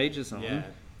 10,000 pages on,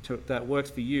 that works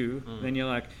for you, then you're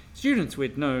like, students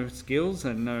with no skills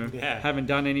and haven't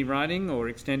done any writing or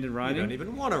extended writing. You don't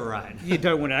even want to write. You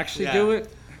don't want to actually do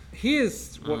it.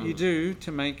 Here's what you do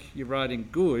to make your writing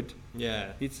good.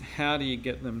 Yeah. It's how do you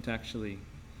get them to actually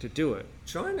to do it?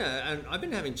 And I've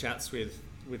been having chats with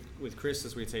Chris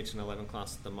as we teach in 11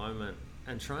 class at the moment,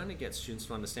 and trying to get students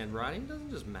to understand writing doesn't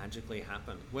just magically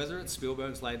happen. Whether it's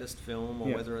Spielberg's latest film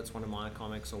or whether it's one of my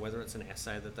comics or whether it's an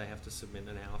essay that they have to submit in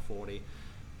an hour 40,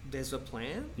 there's a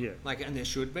plan. Yeah. And there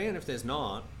should be, and if there's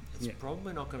not, it's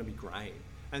probably not going to be great.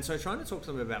 And so trying to talk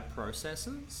to them about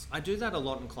processes, I do that a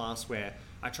lot in class where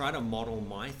I try to model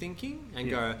my thinking and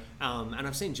go, and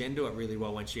I've seen Jen do it really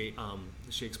well when she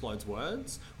explodes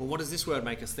words. Well, what does this word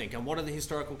make us think? And what are the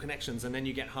historical connections? And then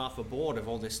you get half a board of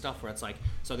all this stuff where it's like,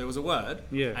 so there was a word,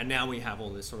 and now we have all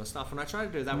this sort of stuff. And I try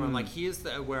to do that where I'm like, here's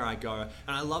where I go. And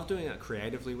I love doing it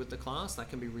creatively with the class. That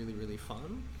can be really, really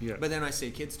fun. Yeah. But then I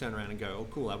see kids turn around and go, oh,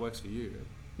 cool, that works for you.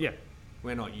 Yeah.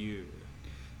 We're not you.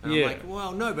 And Yeah. I'm like,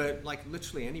 well, no, but like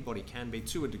literally anybody can be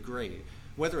to a degree.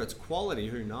 Whether it's quality,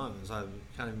 who knows? I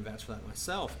can't even vouch for that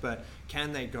myself. But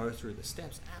can they go through the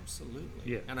steps?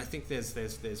 Absolutely. Yeah. And I think there's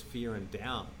fear and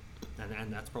doubt,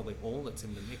 and that's probably all that's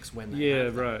in the mix when they Yeah,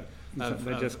 have that, right.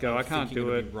 They just go, I can't thinking do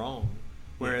it'll it. be wrong.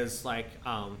 Whereas like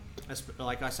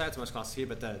I say it to most classes here,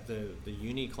 but the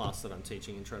uni class that I'm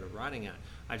teaching intro to writing at,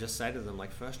 I just say to them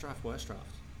like first draft, worst draft.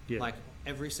 Yeah. Like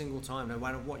every single time, no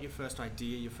matter what your first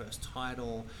idea, your first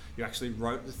title, you actually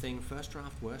wrote the thing, first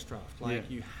draft, worst draft. Like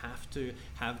you have to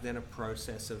have then a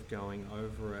process of going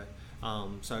over it.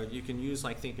 So you can use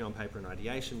like thinking on paper and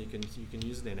ideation. You can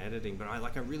use it in editing, but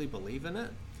I really believe in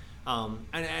it.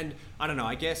 And I don't know.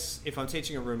 I guess if I'm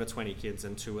teaching a room of 20 kids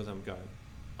and 2 of them go,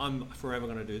 I'm forever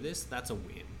going to do this, that's a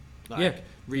win. Like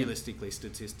realistically,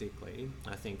 statistically,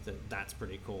 I think that's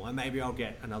pretty cool. And maybe I'll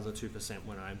get another 2%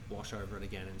 when I wash over it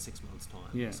again in 6 months'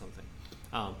 time or something.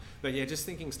 But yeah, just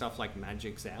thinking stuff like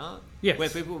Magic's out, where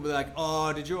people will be like,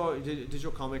 "Oh, did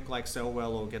your comic like sell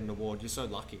well or get an award? You're so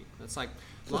lucky." It's like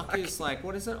luck is like,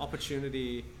 what is it?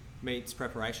 Opportunity meets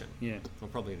preparation. Yeah, or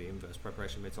probably the inverse: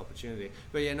 preparation meets opportunity.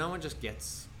 But yeah, no one just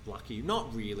gets lucky.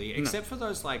 Not really, except for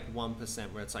those like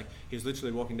 1% where it's like he was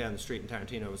literally walking down the street and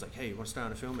Tarantino was like, "Hey, you want to star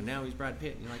in a film?" and now he's Brad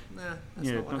Pitt, and you're like, "Nah, that's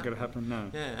not going to happen."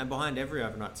 No. Yeah, and behind every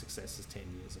overnight success is 10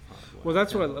 years of hard work. Well,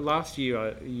 that's what last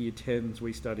year, year 10s,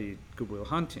 we studied Good Will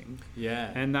Hunting.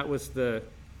 Yeah, and that was the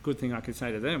good thing I could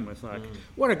say to them was like,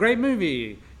 "What a great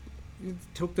movie." It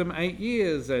took them 8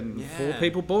 years, and 4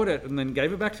 people bought it, and then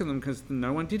gave it back to them because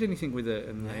no one did anything with it,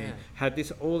 and they had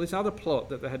all this other plot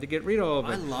that they had to get rid of.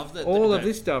 I love that. All of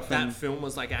this stuff. That film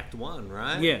was like Act 1,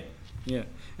 right? Yeah,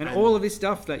 and all of this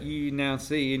stuff that you now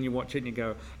see and you watch it and you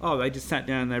go, oh, they just sat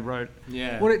down and they wrote.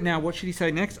 Yeah. What should he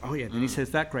say next? Oh yeah, then he says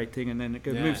that great thing, and then it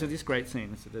moves to this great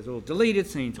scene. So there's all deleted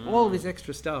scenes, all this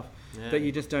extra stuff that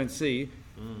you just don't see.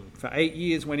 For 8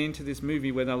 years went into this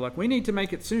movie where they're like, we need to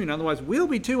make it soon, otherwise we'll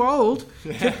be too old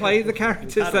to play the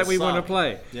characters that we want to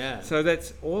play. Yeah. So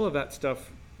that's all of that stuff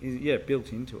is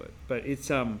built into it. But it's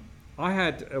I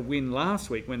had a win last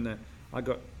week when I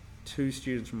got 2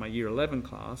 students from my year 11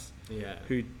 class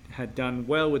who had done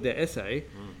well with their essay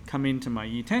come into my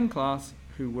year 10 class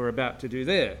who were about to do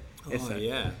their essay.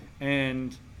 Yeah.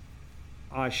 And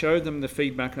I showed them the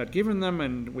feedback I'd given them,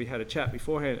 and we had a chat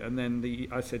beforehand. And then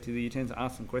I said to the year 10s,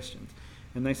 ask them questions,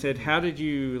 and they said, "How did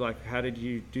you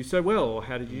do so well, or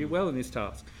how did you do well in this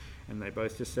task?" And they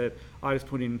both just said, "I just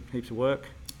put in heaps of work.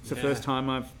 It's the first time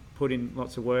I've put in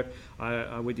lots of work.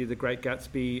 We did The Great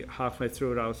Gatsby. Halfway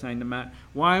through it, I was saying to Matt,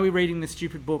 why are we reading this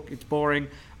stupid book? It's boring.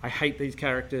 I hate these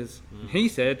characters." And he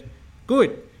said,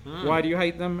 "Good. Why do you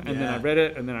hate them?" And then I read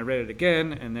it, and then I read it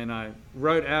again, and then I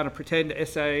wrote out a pretend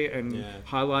essay and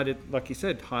highlighted, like you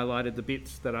said, highlighted the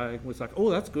bits that I was like,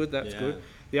 "Oh, that's good, that's good."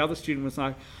 The other student was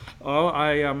like, "Oh,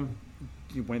 I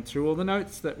went through all the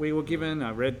notes that we were given.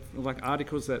 I read like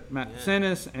articles that Matt sent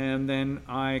us, and then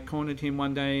I cornered him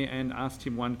one day and asked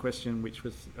him one question, which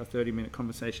was a 30-minute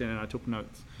conversation, and I took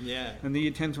notes." Yeah. And the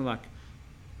year 10s were like,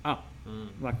 "Oh."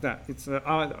 Like that. It's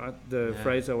the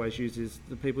phrase I always use is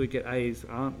the people who get A's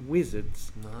aren't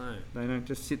wizards. No. They don't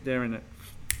just sit there and it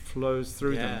flows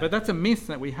through them. But that's a myth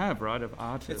that we have, right, of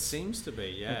artists. It seems to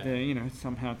be, that they're,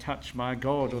 somehow touched by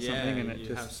God or something. And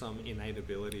you have some innate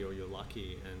ability or you're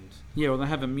lucky. Or they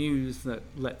have a muse that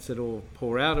lets it all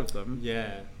pour out of them.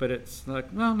 Yeah. But it's like,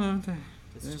 well, no,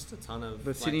 it's just a ton of...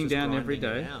 But sitting down every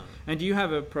day. And do you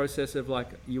have a process of like,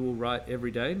 you will write every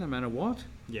day no matter what?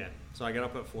 Yeah. So I get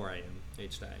up at 4 a.m.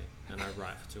 each day and I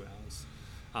write for 2 hours.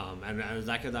 And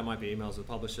that might be emails with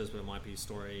publishers, but it might be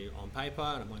story on paper,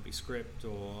 and it might be script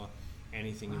or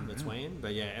anything in between.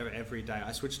 But yeah, every day.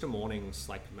 I switched to mornings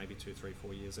like maybe 2, 3,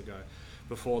 4 years ago.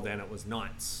 Before then it was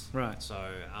nights. Right.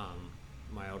 So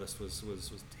my eldest was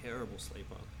a terrible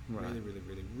sleeper. Right. Really, really,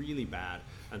 really, really bad.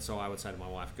 And so I would say to my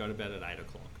wife, go to bed at 8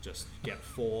 o'clock. Just get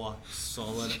 4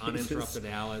 solid, uninterrupted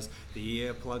hours. The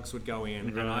earplugs would go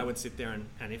in, and I would sit there,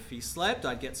 and if he slept,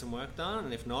 I'd get some work done,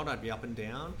 and if not, I'd be up and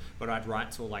down. But I'd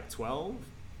write till like 12.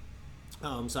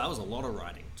 So that was a lot of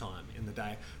writing time in the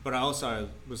day. But I also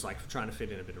was like trying to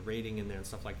fit in a bit of reading in there and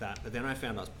stuff like that. But then I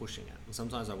found I was pushing it, and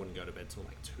sometimes I wouldn't go to bed till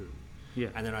like 2. Yeah.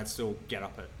 And then I'd still get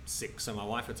up at 6. So my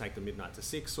wife would take the midnight to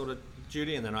 6 sort of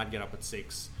duty, and then I'd get up at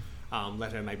 6.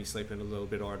 let her maybe sleep in a little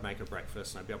bit, or I'd make her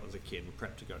breakfast, and I'd be up as a kid and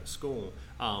prep to go to school.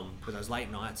 But those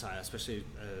late nights, especially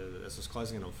as I was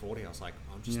closing in on 40, I was like,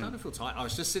 I'm just starting to feel tired. I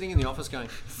was just sitting in the office going,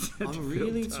 I'm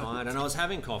really tired. And I was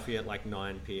having coffee at like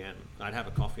 9 p.m. I'd have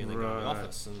a coffee and then go to the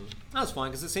office. And that was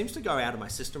fine because it seems to go out of my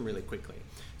system really quickly.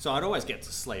 So I'd always get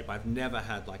to sleep. I've never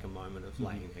had like a moment of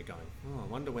laying there going, I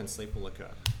wonder when sleep will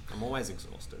occur. I'm always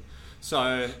exhausted.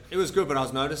 So it was good, but I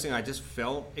was noticing I just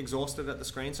felt exhausted at the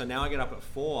screen. So now I get up at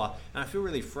 4 and I feel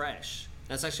really fresh.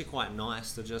 That's actually quite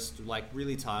nice to just like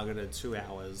really targeted 2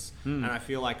 hours. And I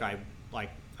feel like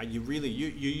you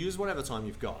use whatever time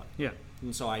you've got. Yeah.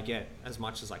 And so I get as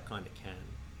much as I kind of can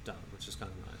done, which is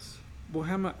kind of nice. Well,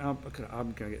 how much? I'm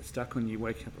going to get stuck on you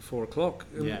waking up at 4 o'clock.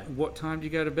 Yeah. What time do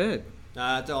you go to bed?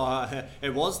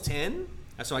 It was 10,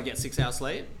 so I get 6 hours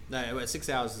sleep. No, 6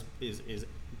 hours is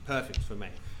perfect for me.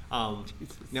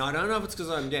 Now, I don't know if it's because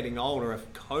I'm getting older,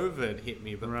 if COVID hit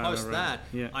me, but that,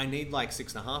 I need like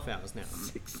 6.5 hours now.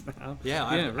 6.5? Yeah,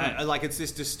 I like it's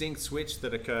this distinct switch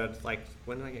that occurred, like,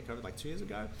 when did I get COVID? Like 2 years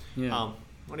ago? Yeah.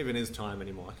 What even is time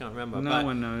anymore? I can't remember. No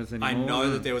one knows anymore. I know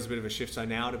that there was a bit of a shift, so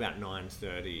now at about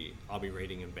 9:30, I'll be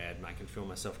reading in bed and I can feel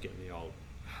myself getting the old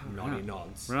noddy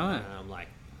nods. Right. And I'm like,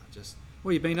 just...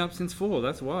 Well, you've been up since 4,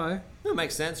 that's why. It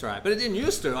makes sense, right? But it didn't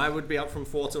used to. I would be up from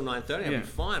 4 till 9:30. I'd be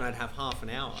fine. I'd have half an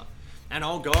hour. And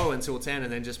I'll go until 10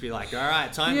 and then just be like, all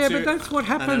right, time to... Yeah, but that's what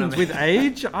happens with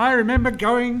age. I remember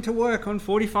going to work on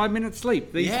 45 minutes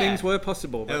sleep. These things were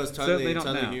possible, but it was certainly not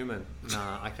totally now. human.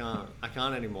 Nah, I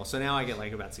can't anymore. So now I get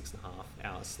like about 6.5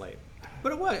 hours sleep.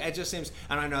 But it works. It just seems...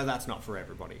 And I know that's not for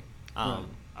everybody. I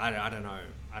don't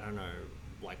know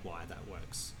like why that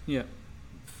works. Yeah.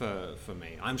 For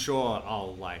me. I'm sure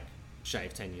I'll like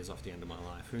shave 10 years off the end of my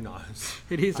life. Who knows?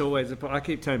 It is always I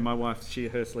keep telling my wife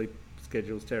her sleep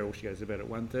schedule's terrible. She goes to bed at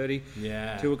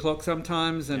 1:30, 2 o'clock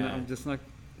sometimes, and I'm just like,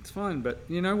 it's fine, but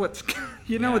you know what's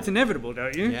what's inevitable,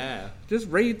 don't you? Yeah. Just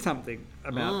read something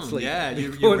about sleep. Yeah,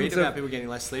 you read about people getting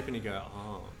less sleep and you go,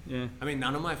 oh. Yeah. I mean,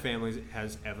 none of my family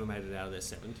has ever made it out of their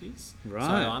 70s. Right.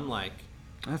 So I'm like,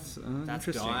 that's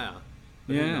interesting. dire.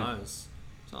 But who knows?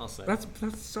 So I'll say. That's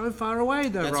so far away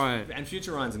though, Ryan. And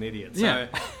Future Ryan's an idiot. Yeah.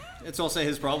 So it's also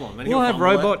his problem. And we'll have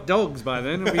robot dogs by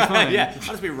then. It'll be fine. Yeah, I'll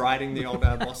just be riding the old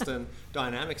Boston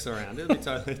Dynamics around. It'll be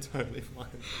totally fine.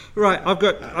 Right, I've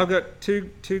got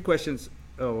two questions.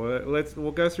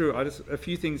 We'll go through a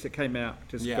few things that came out,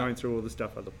 going through all the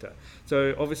stuff I looked at.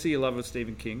 So obviously you love of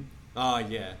Stephen King. Oh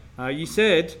yeah. You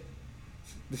said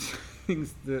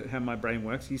how my brain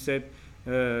works. You said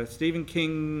Stephen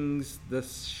King's The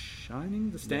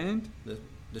Shining, The Stand. The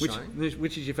Shining?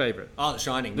 Which is your favourite? Oh, The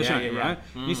Shining. The Shining, right?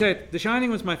 You said The Shining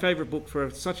was my favourite book for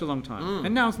such a long time,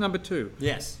 and now it's number 2.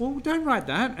 Yes. Well, don't write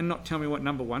that and not tell me what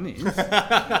number 1 is.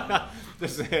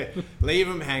 Just leave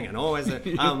them hanging. Always.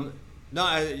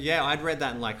 I'd read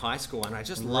that in like high school, and I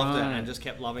just loved it and just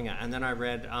kept loving it. And then I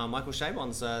read Michael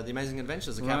Chabon's The Amazing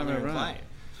Adventures of Cavalier and Clay.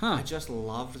 Huh. I just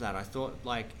loved that. I thought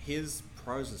like his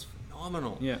prose is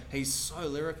phenomenal. Yeah. He's so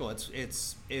lyrical.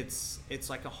 It's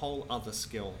like a whole other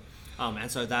skill.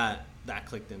 And so that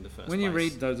clicked into first When place. you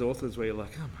read those authors where you're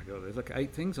like, oh my God, there's like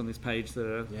 8 things on this page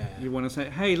that you want to say,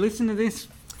 hey, listen to this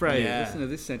phrase, listen to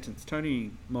this sentence. Toni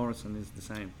Morrison is the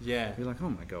same. Yeah. You're like, oh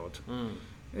my God.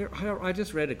 I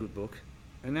just read a good book,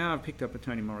 and now I've picked up a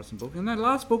Toni Morrison book, and that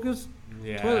last book is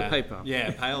toilet paper. Yeah,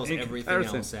 it pales everything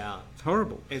else out. It's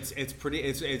horrible. It's pretty.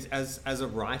 It's as a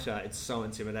writer, it's so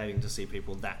intimidating to see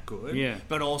people that good. Yeah.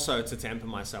 But also to temper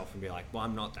myself and be like, well,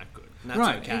 I'm not that good. And that's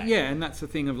right. okay. Yeah, and that's the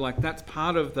thing of like that's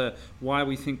part of the why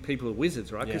we think people are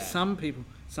wizards, right? Because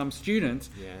some students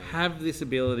have this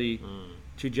ability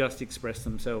to just express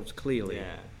themselves clearly.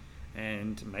 Yeah.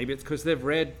 And maybe it's because they've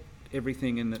read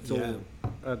everything and it's all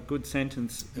a good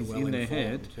sentence is in their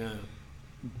head. Yeah.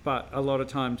 But a lot of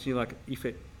times you're like,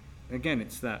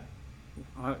 it's that.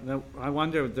 I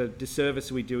wonder the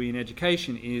disservice we do in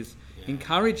education is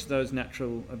encourage those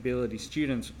natural ability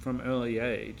students from early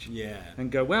age. Yeah.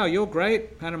 And go, wow, you're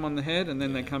great, pat them on the head, and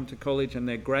then they come to college and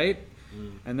they're great.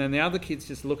 And then the other kids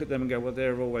just look at them and go, well,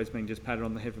 they've always been just patted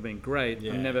on the head for being great.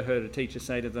 Yeah. I've never heard a teacher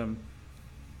say to them,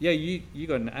 yeah, you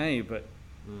got an A, but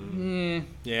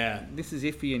this is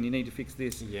iffy and you need to fix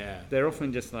this. Yeah. They're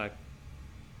often just like,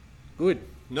 good.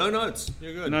 No notes.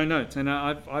 You're good. No notes. And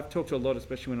I've talked to a lot,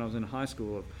 especially when I was in high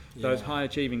school, of those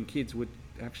high-achieving kids would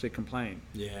actually complain.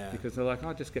 Yeah. Because they're like,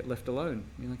 I just get left alone.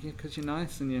 You're like, yeah, because you're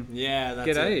nice and you that's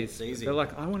get A's. It's easy. They're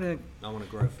like, I want to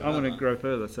grow further. I want to grow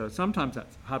further. So sometimes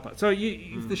that's a hard part. So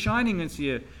if The Shining is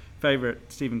your favourite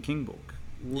Stephen King book,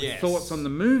 thoughts on the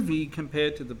movie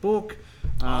compared to the book?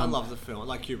 I love the film,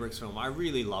 like Kubrick's film. I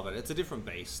really love it. It's a different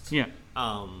beast. Yeah.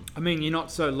 I mean, you're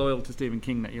not so loyal to Stephen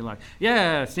King that you're like,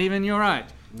 yeah, Stephen, you're right.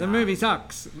 The movie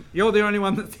sucks. You're the only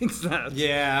one that thinks that.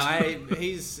 Yeah,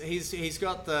 he's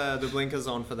got the blinkers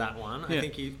on for that one. I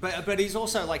think but he's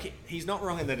also like he's not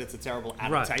wrong in that it's a terrible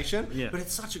adaptation. Right. Yeah. But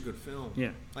it's such a good film.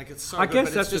 Yeah. Like it's so. I good, guess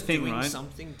but that's it's just the thing, doing right?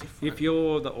 Something different. If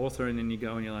you're the author and then you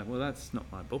go and you're like, well, that's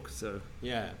not my book, so.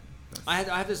 Yeah. I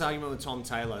have this argument with Tom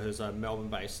Taylor, who's a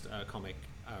Melbourne-based comic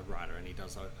writer, and he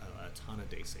does a ton of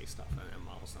DC stuff and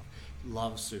Marvel stuff.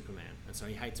 Loves Superman, and so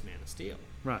he hates Man of Steel.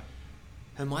 Right.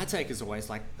 And my take is always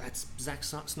like, that's Zack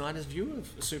Snyder's view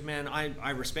of Superman. I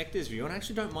respect his view, and I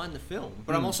actually don't mind the film.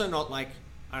 But I'm also not like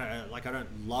I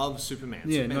don't love Superman.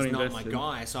 Yeah, Superman's not not my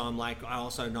guy, so I'm like, I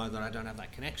also know that I don't have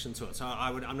that connection to it. So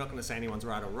I'm not going to say anyone's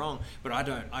right or wrong, but I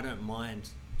don't mind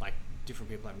like different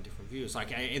people having different views,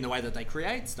 like in the way that they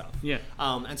create stuff. Yeah.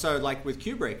 And so like with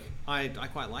Kubrick, I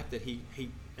quite like that he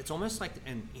it's almost like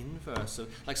an inverse of,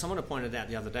 like someone had pointed out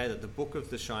the other day that the book of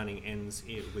The Shining ends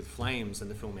with flames and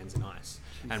the film ends in ice.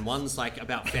 And one's like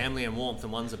about family and warmth,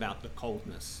 and one's about the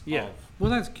coldness. Yeah. Of,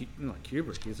 Well, that's like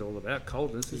Kubrick is all about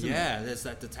coldness, isn't it? yeah, there's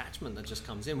that detachment that just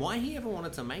comes in. Why he ever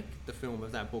wanted to make the film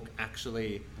of that book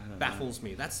actually baffles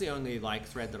me. That's the only like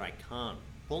thread that I can't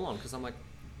pull on, because I'm like,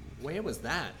 where was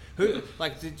that? Who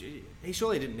like he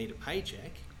surely didn't need a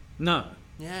paycheck. No.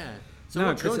 Yeah. So No,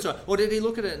 what drew 'cause him to it? Or did he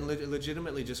look at it and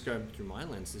legitimately just go, through my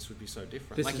lens, this would be so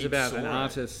different? This like is he about saw an it.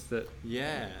 artist that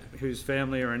Yeah. whose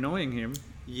family are annoying him.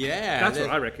 Yeah. That's what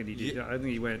I reckon he did. I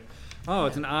think he went, oh,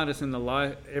 it's an artist and the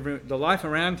life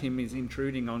around him is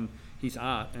intruding on his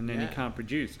art, and then he can't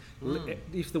produce.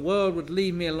 If the world would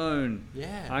leave me alone,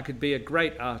 I could be a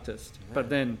great artist. But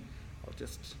then I'll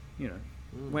just,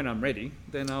 when I'm ready,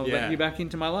 then I'll let you back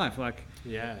into my life. Like,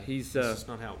 he's that's just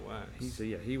not how it works.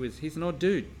 He's an odd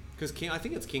dude. Because King, I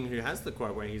think it's King who has the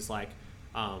quote where he's like,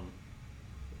 art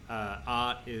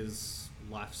is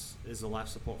a life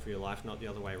support for your life, not the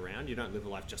other way around. You don't live a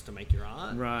life just to make your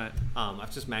art. Right.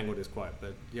 I've just mangled his quote,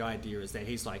 but the idea is that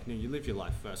he's like, no, you live your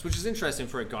life first, which is interesting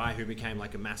for a guy who became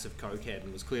like a massive cokehead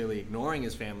and was clearly ignoring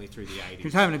his family through the 80s. He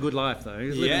was having a good life though. He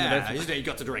was living the best life. He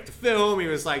got to direct a film. He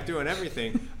was like doing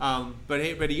everything.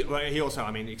 But he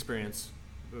also, experience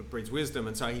breeds wisdom,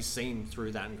 and so he's seen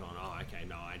through that and gone, oh, okay,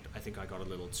 no, I think I got a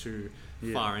little too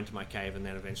far into my cave, and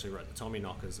then eventually wrote the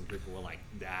Tommyknockers, and people were like,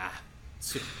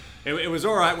 it was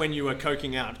all right when you were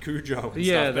coking out Cujo and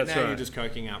stuff, but now you're just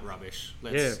coking out rubbish.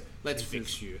 Let's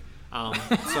fix you.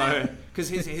 So because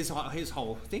his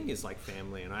whole thing is like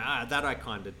family, and I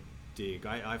kind of dig.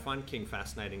 I find King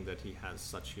fascinating that he has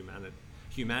such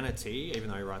humanity, even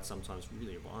though he writes sometimes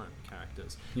really violent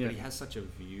characters. But he has such a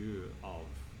view of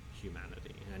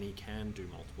humanity, and he can do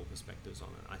multiple perspectives on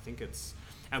it. I think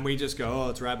and we just go, oh,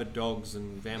 it's rabid dogs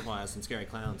and vampires and scary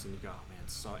clowns, and you go, oh man,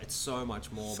 it's so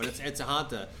much more. But it's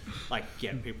hard to like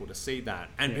get people to see that,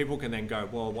 and people can then go,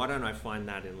 well, why don't I find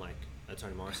that in like a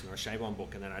Toni Morrison or a Chabon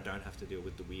book, and then I don't have to deal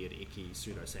with the weird, icky,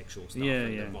 pseudo-sexual stuff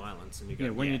and the violence. And you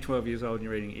go, when you're 12 years old and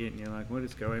you're reading it, and you're like, what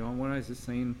is going on? What is this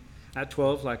scene at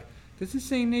 12? Like, does this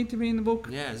scene need to be in the book?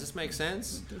 Yeah, does this make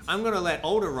sense? I'm going to let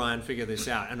older Ryan figure this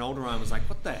out. And older Ryan was like,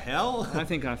 what the hell? I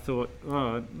think I thought,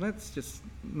 oh, let's just...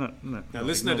 No. Now,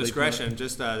 listener discretion,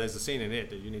 just there's a scene in it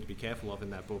that you need to be careful of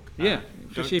in that book. Yeah.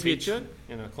 Don't teach it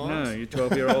in a class. No, you're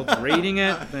 12-year-olds reading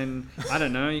it, then, I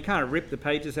don't know, you can't rip the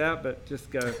pages out, but just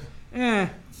go,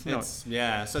 it's not.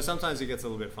 Yeah, so sometimes it gets a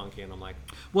little bit funky, and I'm like...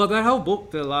 Well, that whole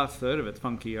book, the last third of it's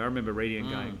funky. I remember reading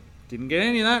and going... Didn't get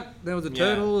any of that. There was a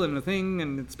turtle and a thing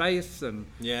and space and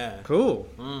cool.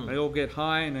 They all get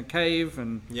high in a cave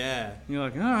and you're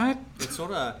like, all right. It's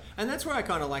sort of, and that's where I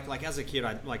kind of like as a kid,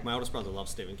 my oldest brother loved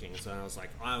Stephen King, so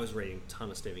I was reading a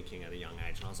ton of Stephen King at a young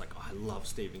age, and I was like, oh, I love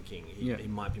Stephen King. He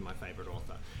might be my favorite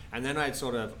author. And then I'd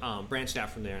sort of branched out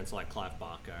from there into like Clive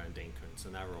Barker and Dean Koontz,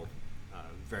 and they were all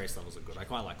various levels of good. I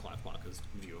quite like Clive Barker's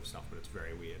view of stuff, but it's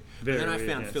very weird. And then I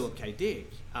found Philip K.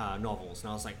 Dick novels, and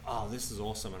I was like, oh, this is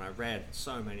awesome. And I read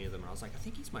so many of them, and I was like, I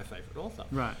think he's my favorite author.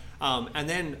 Right. And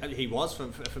then he was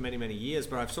for many, many years,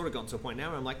 but I've sort of gotten to a point now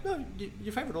where I'm like, no,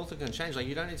 your favorite author can change. Like,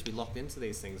 you don't need to be locked into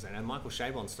these things. And Michael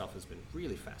Chabon stuff has been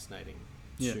really fascinating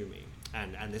to me.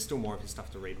 And there's still more of his stuff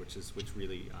to read, which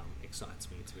really excites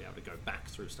me to be able to go back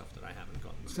through stuff that I haven't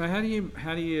gotten to. So how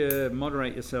do you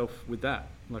moderate yourself with that?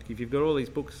 Like, if you've got all these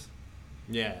books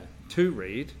to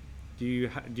read, do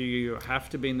you have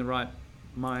to be in the right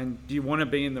mind? Do you want to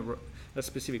be in a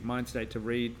specific mind state to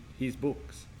read his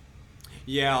books?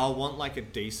 Yeah, I want like a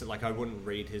decent, like I wouldn't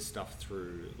read his stuff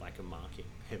through like a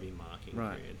heavy marking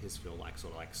Right. period. His feel like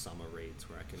sort of like summer reads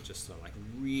where I can just sort of like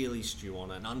really stew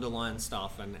on it and underline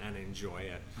stuff and enjoy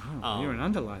it. Oh, you're an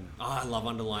underliner. Oh, I love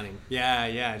underlining.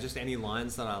 Yeah. Just any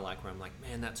lines that I like where I'm like,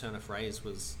 man, that turn of phrase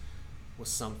was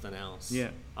something else. Yeah.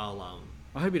 I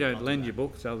hope you I'll don't do lend that. your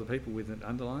books to other people with it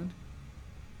underlined.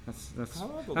 That's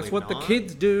Probably what the not.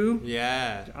 kids do.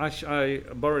 Yeah. I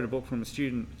borrowed a book from a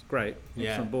student. It's great. Yeah.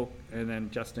 Excellent book. And then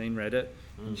Justine read it.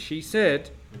 And Mm. she said,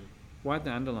 why'd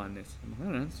they underline this? I'm like, I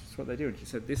don't know. It's just what they do. And she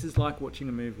said, this is like watching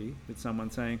a movie with someone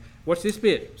saying, watch this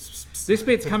bit. This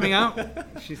bit's coming up.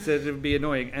 She said it would be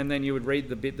annoying. And then you would read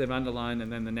the bit they've underlined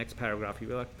and then the next paragraph you'd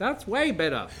be like, that's way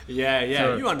better. Yeah.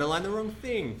 So- You underlined the wrong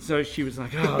thing. So she was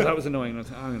like, oh, that was annoying. And I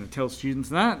was like, I'm going to tell students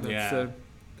that. That's Yeah.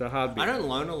 the hard bit. I don't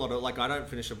loan a lot of, like, I don't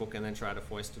finish a book and then try to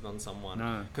foist it on someone.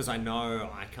 No. Because I know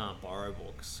I can't borrow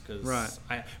books. Right.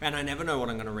 And I never know what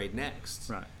I'm going to read next.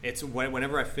 Right. It's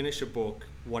whenever I finish a book,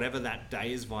 whatever that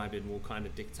day's vibe in will kind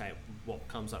of dictate what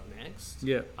comes up next.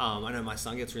 Yeah. I know my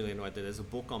son gets really annoyed that there's a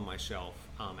book on my shelf.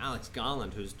 Alex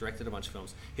Garland, who's directed a bunch of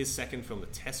films, his second film, The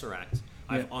Tesseract,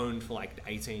 I've owned for like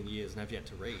 18 years and have yet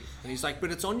to read. And he's like,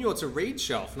 but it's on your to read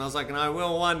shelf. And I was like, and I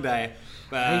will one day,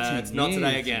 but 18 it's not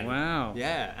today years, again. wow.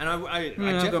 Yeah. And I I've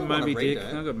definitely got want Moby to read Dick.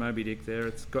 it. I've got Moby Dick there.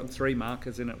 It's got 3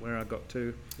 markers in it where I got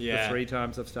to Yeah. the 3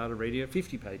 times I've started reading it.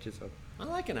 50 pages of. I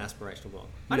like an aspirational book.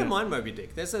 I Yeah. don't mind Moby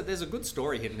Dick. There's a good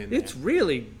story hidden in there. It's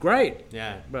really great,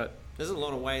 Yeah. but There's a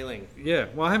lot of whaling. yeah.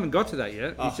 Well, I haven't got to that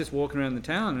yet. Oh. He's just walking around the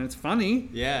town, and it's funny,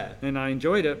 Yeah. and I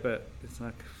enjoyed it. But it's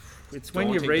like, it's when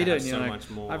you daunting to read it, have and you're so like, much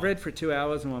more. I've read for 2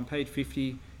 hours, and I'm on page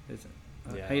 50. There's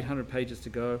Yeah. 800 pages to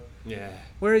go. Yeah.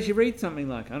 Whereas you read something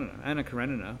like, I don't know, Anna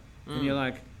Karenina, and you're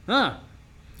like,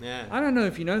 Yeah. I don't know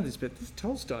if you know this, but this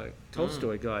Tolstoy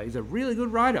guy, he's a really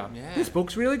good writer. Yeah. This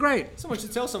book's really great. So much to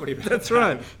tell somebody about. That's that.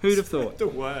 right. Who'd have thought? The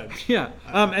word. Yeah.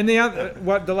 And the other,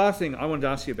 the last thing I wanted to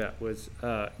ask you about was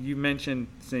you mentioned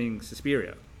seeing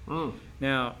Suspiria.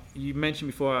 Now, you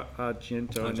mentioned before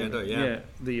Argento. Argento, yeah.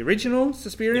 The original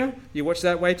Suspiria. Yeah. You watched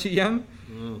that way too young?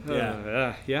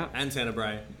 Yeah. Yeah. And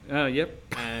Tenebrae.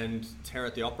 Yep. And Terror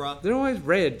at the Opera. They're always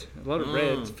red. A lot of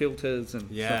reds, filters and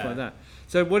Yeah. stuff like that.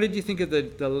 So what did you think of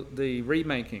the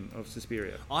remaking of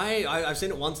Suspiria? I've seen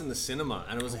it once in the cinema,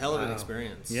 and it was a hell of an Wow.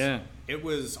 experience. Yeah. I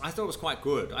thought it was quite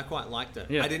good. I quite liked it.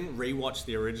 Yeah. I didn't rewatch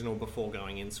the original before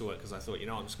going into it because I thought,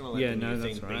 I'm just going to let the new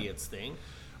thing be its thing.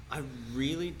 I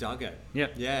really dug it. Yeah.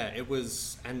 Yeah, it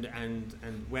was, and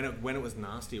when it was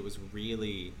nasty, it was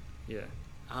really Yeah.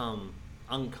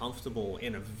 uncomfortable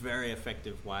in a very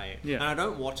effective way. Yeah. And I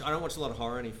don't watch a lot of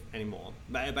horror anymore.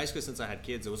 Basically, since I had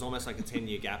kids, it was almost like a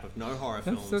 10-year gap of no horror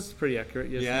films. That's pretty accurate.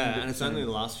 Yes, Yeah, and it's only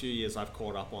the last few years I've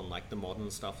caught up on like the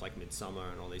modern stuff like Midsummer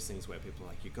and all these things where people are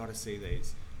like, you got to see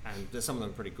these, and there's some of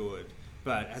them pretty good.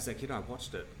 But as a kid, I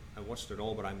watched it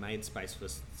all, but I made space for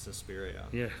Suspiria.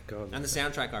 Yeah, God. And the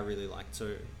soundtrack I really liked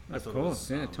too. I Of thought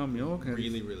course, it was, Tom York.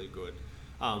 really, really good.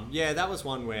 Yeah, that was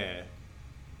one where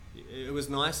it was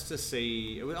nice to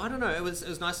see. It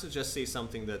was nice to just see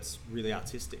something that's really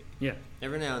artistic. Yeah.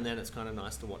 Every now and then, it's kind of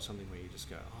nice to watch something where you just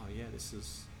go, oh yeah, this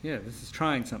is. Yeah, this is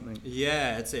trying something.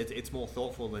 Yeah, it's more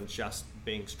thoughtful than just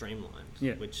being streamlined,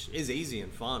 Yeah. which is easy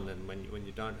and fun. And when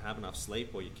you don't have enough sleep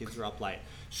or your kids are up late,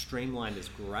 streamlined is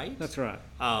great. That's right.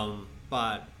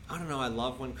 But I don't know. I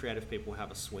love when creative people have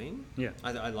a swing. Yeah.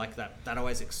 I like that. That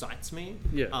always excites me.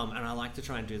 Yeah. And I like to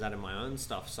try and do that in my own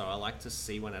stuff. So I like to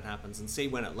see when it happens and see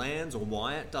when it lands or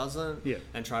why it doesn't. Yeah.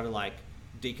 And try to like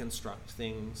deconstruct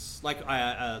things like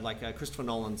Christopher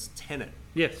Nolan's Tenet.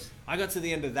 Yes. I got to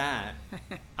the end of that,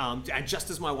 and just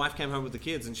as my wife came home with the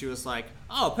kids, and she was like,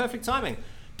 "Oh, perfect timing.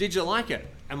 Did you like it?"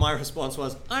 And my response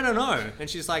was, "I don't know." And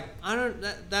she's like, "I don't.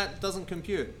 That doesn't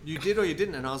compute. You did or you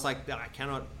didn't." And I was like, "I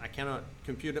cannot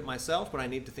compute it myself, but I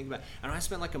need to think about it." And I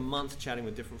spent like a month chatting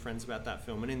with different friends about that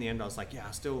film, and in the end, I was like, "Yeah,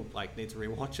 I still like need to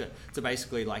rewatch it to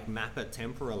basically like map it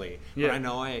temporally." Yeah. But I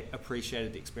know I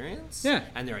appreciated the experience. Yeah.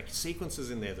 And there are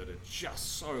sequences in there that are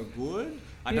just so good.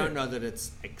 I Yeah. don't know that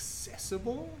it's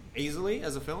accessible easily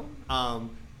as a film,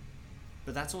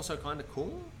 but that's also kind of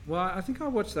cool. Well, I think I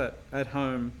watched that at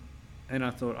home, and I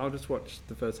thought I'll just watch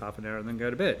the first half an hour and then go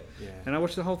to bed. Yeah. And I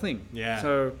watched the whole thing. Yeah.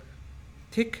 So,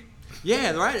 tick.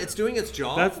 Yeah, right. It's doing its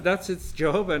job. That's its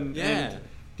job. And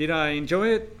did I enjoy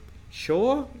it?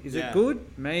 Sure. Is Yeah. it good?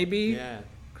 Maybe. Yeah.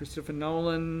 Christopher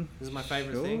Nolan. This is my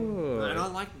favorite Sure. thing, and I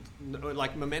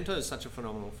like Memento is such a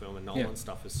phenomenal film, and Nolan's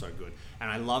stuff is so good,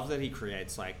 and I love that he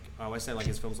creates I always say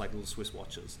his films like little Swiss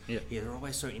watches. Yeah. They're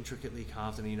always so intricately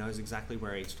carved, and he knows exactly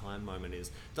where each time moment is.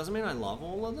 Doesn't mean I love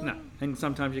all of them. No. And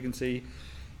sometimes you can see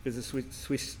there's a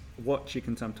Swiss watch, you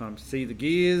can sometimes see the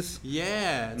gears.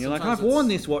 Yeah. And you're like, sometimes I've worn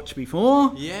this watch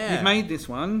before. Yeah. You've made this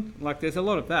one. Like, there's a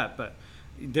lot of that, but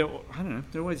I don't know,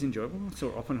 they're always enjoyable. I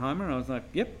saw Oppenheimer, I was like,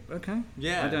 yep, okay.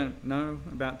 Yeah. I don't know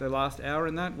about the last hour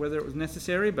in that, whether it was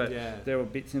necessary, but Yeah. there were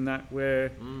bits in that where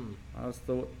Mm. I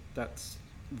thought that's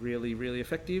really, really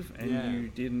effective. And Yeah. you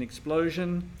did an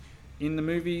explosion in the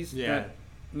movies Yeah. that,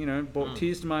 you know, brought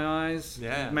tears to my eyes.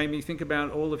 Yeah. Made me think about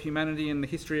all of humanity and the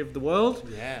history of the world.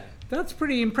 Yeah. That's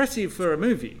pretty impressive for a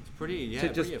movie It's pretty, to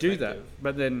just pretty do that. effective.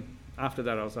 But then after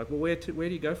that, I was like, well, where do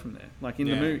you go from there? Like in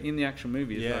Yeah. in the actual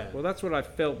movie, it's Yeah. like, well, that's what I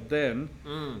felt then.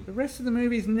 Mm. The rest of the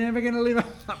movie is never going to live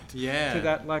up Yeah. to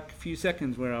that like few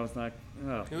seconds where I was like,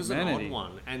 oh, It was humanity. an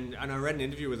odd one, and I read an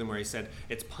interview with him where he said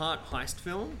it's part heist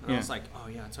film, and Yeah. I was like, oh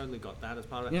yeah, I totally got that as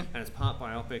part of it, Yeah. and it's part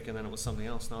biopic, and then it was something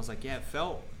else, and I was like, yeah, it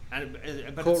felt,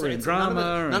 but Courtroom it's drama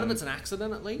none of and- it's an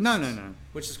accident at least. No.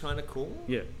 Which is kind of cool.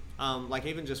 Yeah. Like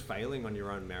even just failing on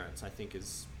your own merits, I think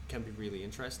can be really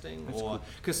interesting. That's or cool.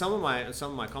 because some of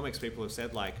my comics people have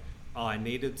said like, oh, I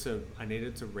needed to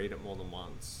read it more than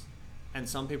once, and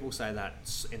some people say that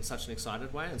in such an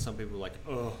excited way, and some people are like,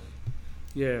 oh.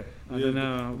 Yeah, I don't It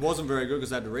know. wasn't very good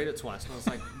because I had to read it twice. And I was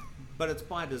like, but it's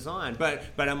by design. But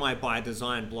am I by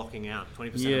design blocking out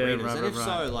 20% Yeah, of readers? right, And if right,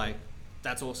 so, right. like,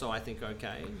 that's also, I think,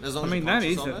 okay. As long I as mean, you're that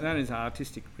conscious is of it. that is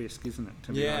artistic risk, isn't it?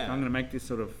 To be Yeah. like, I'm going to make this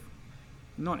sort of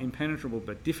not impenetrable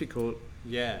but difficult,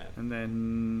 Yeah. and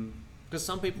then Because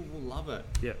some people will love it.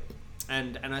 yeah,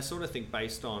 And I sort of think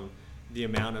based on the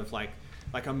amount of like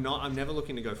I'm never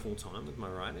looking to go full time with my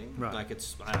writing. Right. Like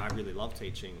I really love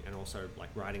teaching, and also like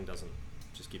writing doesn't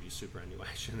just give you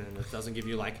superannuation, and it doesn't give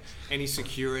you like any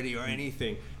security or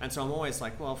anything. And so I'm always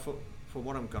like, well, for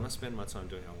what I'm gonna spend my time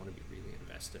doing, I want to be really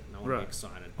invested and I want to Right. be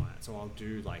excited by it. So I'll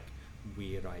do like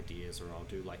weird ideas, or I'll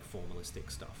do like formalistic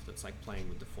stuff that's like playing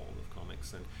with the form of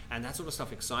comics, and that sort of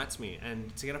stuff excites me.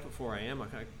 And to get up at 4 a.m, I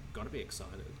got to be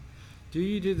excited. do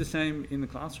you do the same in the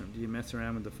classroom? Do you mess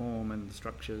around with the form and the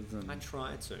structures and I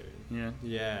try to. yeah?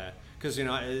 Yeah, because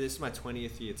this is my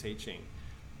 20th year teaching,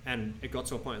 and it got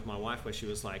to a point with my wife where she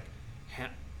was like,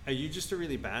 are you just a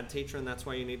really bad teacher and that's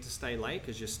why you need to stay late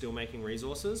because you're still making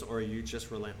resources, or are you just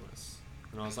relentless?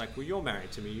 And I was like, well, you're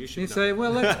married to me, you should You know. say,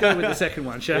 well, let's go with the second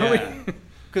one, shall we?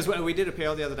 Because we did a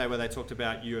PL the other day where they talked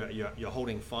about you're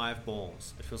holding 5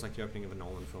 balls. It feels like the opening of a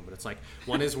Nolan film, but it's like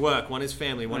one is work, one is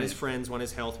family, one is friends, one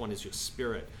is health, one is your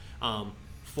spirit.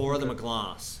 4 of them are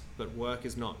glass, but work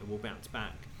is not. It will bounce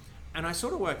back. And I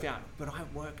sort of worked out, but I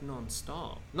work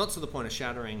non-stop. Not to the point of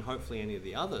shattering, hopefully, any of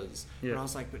the others. Yeah. But I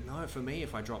was like, but no, for me,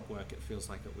 if I drop work, it feels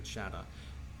like it would shatter.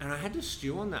 And I had to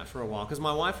stew on that for a while, because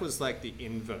my wife was like the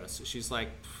inverse. She's like,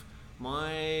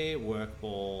 my work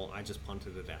ball, I just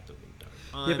punted it out the window.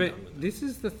 I'm Yeah, done with but it. this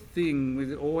is the thing.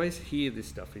 We always hear this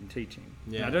stuff in teaching.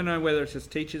 Yeah. I don't know whether it's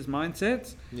just teachers'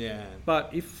 mindsets, Yeah,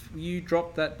 but if you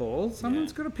drop that ball,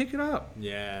 someone's Yeah. got to pick it up.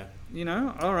 yeah, You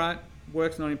know, all right,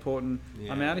 work's not important.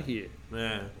 I'm Yeah. out of here.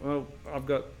 yeah, Well, I've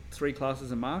got 3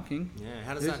 classes of marking. yeah.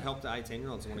 How does Who's- that help the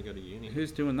 18-year-olds who want to go to uni?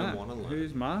 Who's doing I that? wanna learn.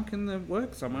 Who's marking the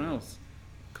work? Someone else.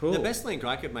 Cool. The best link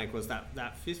I could make was that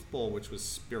 5th ball, which was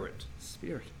spirit.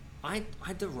 Spirit. I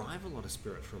derive a lot of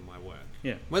spirit from my work.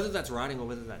 Yeah. Whether that's writing or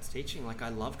whether that's teaching, like I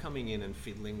love coming in and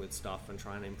fiddling with stuff and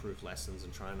trying to improve lessons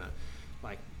and trying to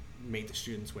like meet the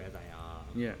students where they are.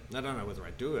 Yeah. I don't know whether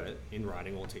I do it in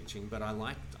writing or teaching, but I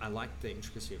like the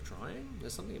intricacy of trying.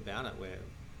 There's something about it where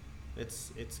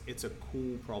it's a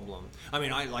cool problem. I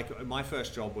mean, I like my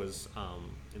first job was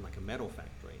in like a metal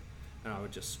factory, and I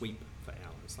would just sweep for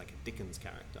hours like a Dickens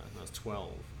character. And I was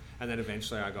 12. And then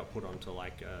eventually I got put onto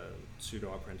like a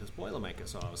pseudo apprentice boilermaker,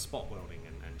 so I was spot welding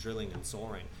and drilling and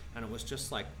sawing, and it was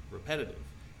just like repetitive.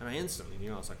 And I instantly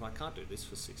knew, I was like, well, I can't do this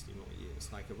for 60 more years.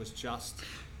 Like it was just,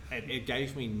 it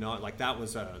gave me no, like that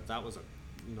was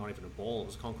not even a ball, it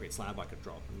was a concrete slab I could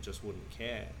drop and just wouldn't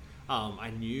care. I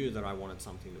knew that I wanted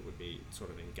something that would be sort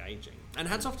of engaging. And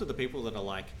hats off to the people that are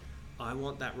like, I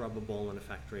want that rubber ball in a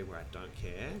factory where I don't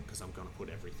care because I'm going to put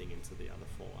everything into the other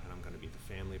 4, and I'm going to be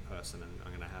the family person, and I'm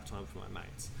going to have time for my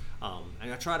mates.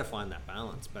 And I try to find that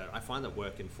balance, but I find that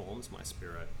work informs my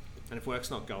spirit. And if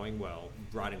work's not going well,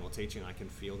 writing or teaching, I can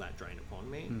feel that drain upon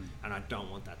me, and I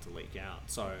don't want that to leak out.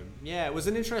 So yeah, it was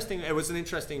an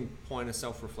interesting point of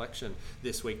self-reflection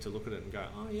this week to look at it and go,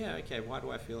 oh yeah, okay, why do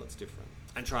I feel it's different?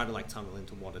 And try to like tunnel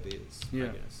into what it is. Yeah. I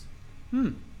guess.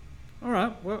 All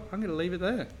right. Well, I'm going to leave it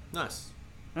there. Nice.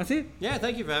 That's it. Yeah,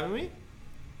 thank you for having me.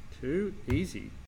 Too easy.